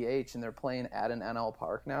have a DH and they're playing at an NL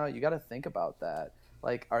Park now, you got to think about that.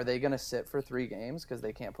 Like, are they going to sit for 3 games because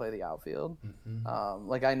they can't play the outfield?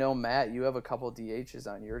 Like, I know, Matt, you have a couple DHs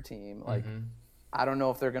on your team. Like, I don't know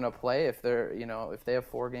if they're going to play. If they're, if they have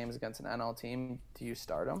 4 games against an NL team, do you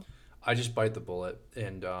start them? I just bite the bullet.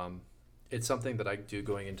 And it's something that I do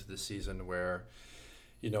going into the season where,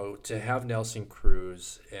 to have Nelson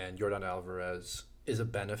Cruz and Yordan Alvarez is a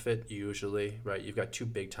benefit usually, right? You've got 2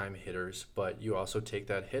 big-time hitters, but you also take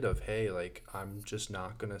that hit of, hey, like, I'm just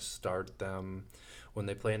not going to start them when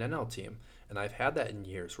they play an NL team. And I've had that in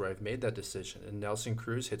years where I've made that decision. And Nelson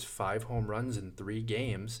Cruz hits 5 home runs in 3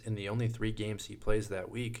 games, in the only 3 games he plays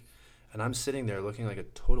that week. And I'm sitting there looking like a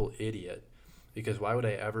total idiot because why would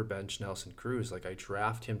I ever bench Nelson Cruz? Like, I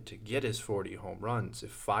draft him to get his 40 home runs.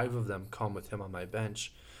 If 5 of them come with him on my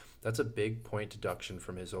bench, that's a big point deduction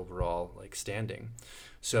from his overall standing.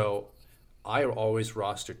 So I always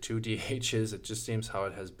roster 2 DHs. It just seems how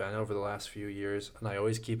it has been over the last few years, and I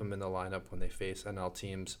always keep them in the lineup when they face NL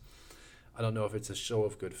teams. I don't know if it's a show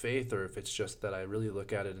of good faith or if it's just that I really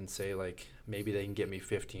look at it and say, like, maybe they can get me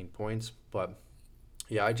 15 points. But,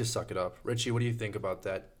 yeah, I just suck it up. Richie, what do you think about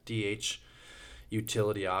that DH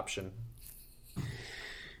utility option?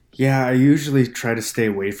 Yeah, I usually try to stay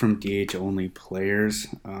away from DH-only players.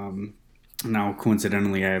 Now,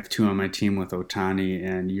 coincidentally, I have 2 on my team with Otani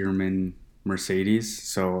and Yerman Mercedes,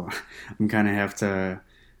 so I'm kind of have to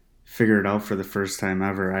figure it out for the first time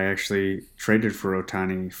ever. I actually traded for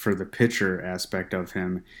Otani for the pitcher aspect of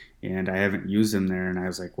him, and I haven't used him there. And I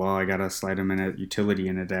was like, well, I gotta slide him in at utility,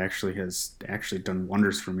 and it actually has done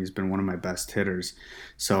wonders for me. He's been one of my best hitters.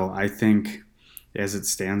 So I think, as it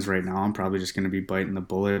stands right now, I'm probably just going to be biting the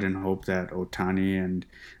bullet and hope that Otani and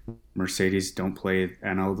Mercedes don't play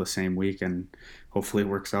NL the same week, and hopefully it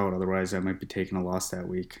works out. Otherwise, I might be taking a loss that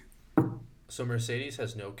week. So Mercedes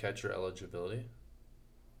has no catcher eligibility?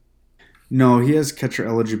 No, he has catcher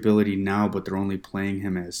eligibility now, but they're only playing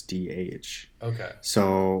him as DH. Okay.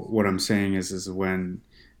 So what I'm saying is when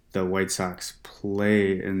the White Sox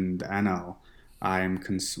play in the NL,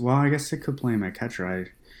 well, I guess they could play him at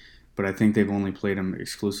catcher. But I think they've only played him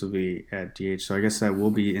exclusively at DH. So I guess that will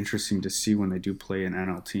be interesting to see when they do play an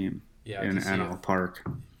NL team in NL Park.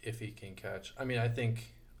 If he can catch. I mean, I think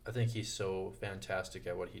he's so fantastic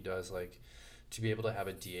at what he does. Like, to be able to have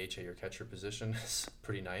a DH at your catcher position is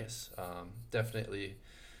pretty nice. Definitely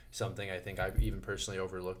something I think I've even personally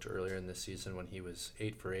overlooked earlier in this season when he was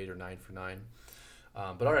 8 for 8 or 9 for 9.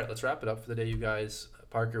 But all right, let's wrap it up for the day, you guys.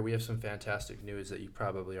 Parker, we have some fantastic news that you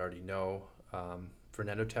probably already know.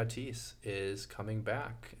 Fernando Tatis is coming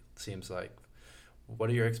back, it seems like. What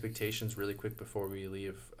are your expectations really quick before we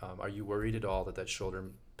leave? Are you worried at all that shoulder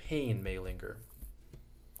pain may linger?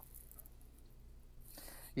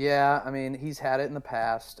 Yeah, I mean, he's had it in the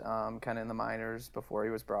past, kind of in the minors before he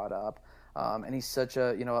was brought up. And he's such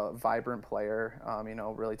a vibrant player,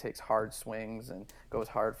 really takes hard swings and goes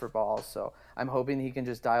hard for balls. So I'm hoping he can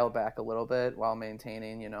just dial back a little bit while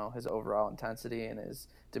maintaining, his overall intensity and his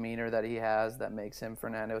demeanor that he has that makes him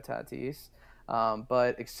Fernando Tatis.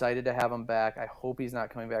 But excited to have him back. I hope he's not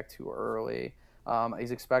coming back too early.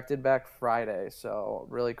 He's expected back Friday, so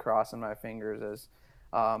really crossing my fingers as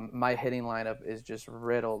my hitting lineup is just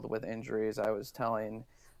riddled with injuries. I was telling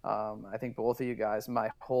I think both of you guys, my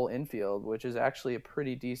whole infield, which is actually a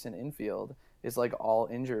pretty decent infield, is like all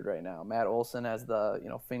injured right now. Matt Olson has the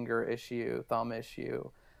finger issue, thumb issue.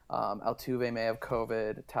 Altuve may have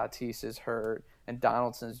COVID. Tatis is hurt, and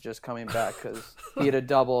Donaldson's just coming back because he had a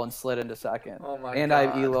double and slid into second. Oh my and God. I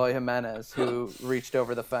have Eloy Jimenez, who reached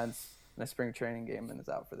over the fence in a spring training game and is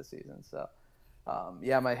out for the season. So.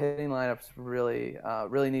 My hitting lineups really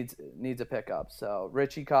needs a pickup. So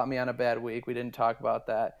Richie caught me on a bad week. We didn't talk about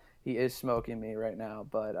that. he is smoking me right now,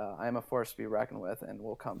 but I am a force to be reckoned with, and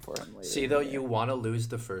we'll come for him later. See, though, you want to lose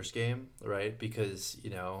the first game, right? Because,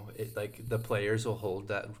 like the players will hold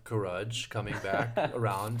that grudge coming back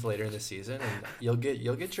around later in the season, and you'll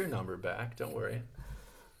get your number back. Don't worry.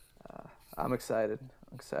 I'm excited.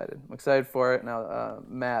 I'm excited for it. Now,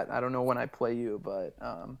 Matt, I don't know when I play you, but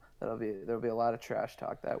there'll be a lot of trash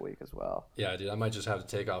talk that week as well. Yeah, dude, I might just have to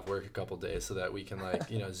take off work a couple days so that we can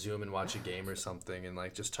Zoom and watch a game or something and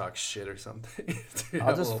just talk shit or something. Dude,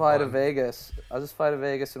 I'll just fly to Vegas.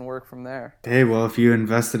 And work from there. Hey, well, if you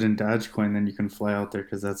invested in Dogecoin, then you can fly out there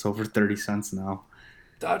because that's over 30 cents now.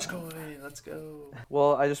 Dogecoin, let's go.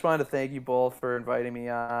 Well, I just wanted to thank you both for inviting me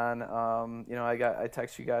on. I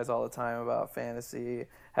text you guys all the time about fantasy.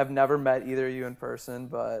 Have never met either of you in person,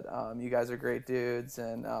 but you guys are great dudes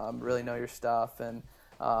and really know your stuff. And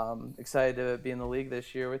excited to be in the league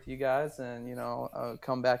this year with you guys, and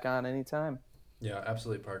come back on anytime. Yeah,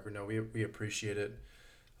 absolutely, Parker. No, we appreciate it.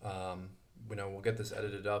 We'll get this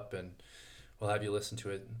edited up and we'll have you listen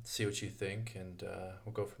to it, see what you think, and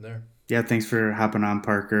we'll go from there. Yeah, thanks for hopping on,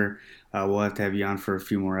 Parker. We'll have to have you on for a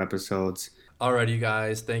few more episodes. Alrighty,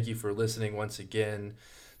 guys. Thank you for listening once again.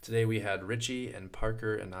 Today we had Richie and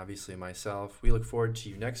Parker and obviously myself. We look forward to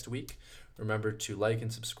you next week. Remember to like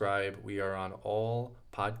and subscribe. We are on all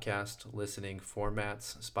podcast listening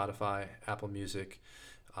formats, Spotify, Apple Music,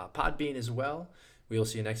 Podbean as well. We will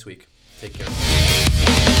see you next week. Take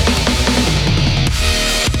care.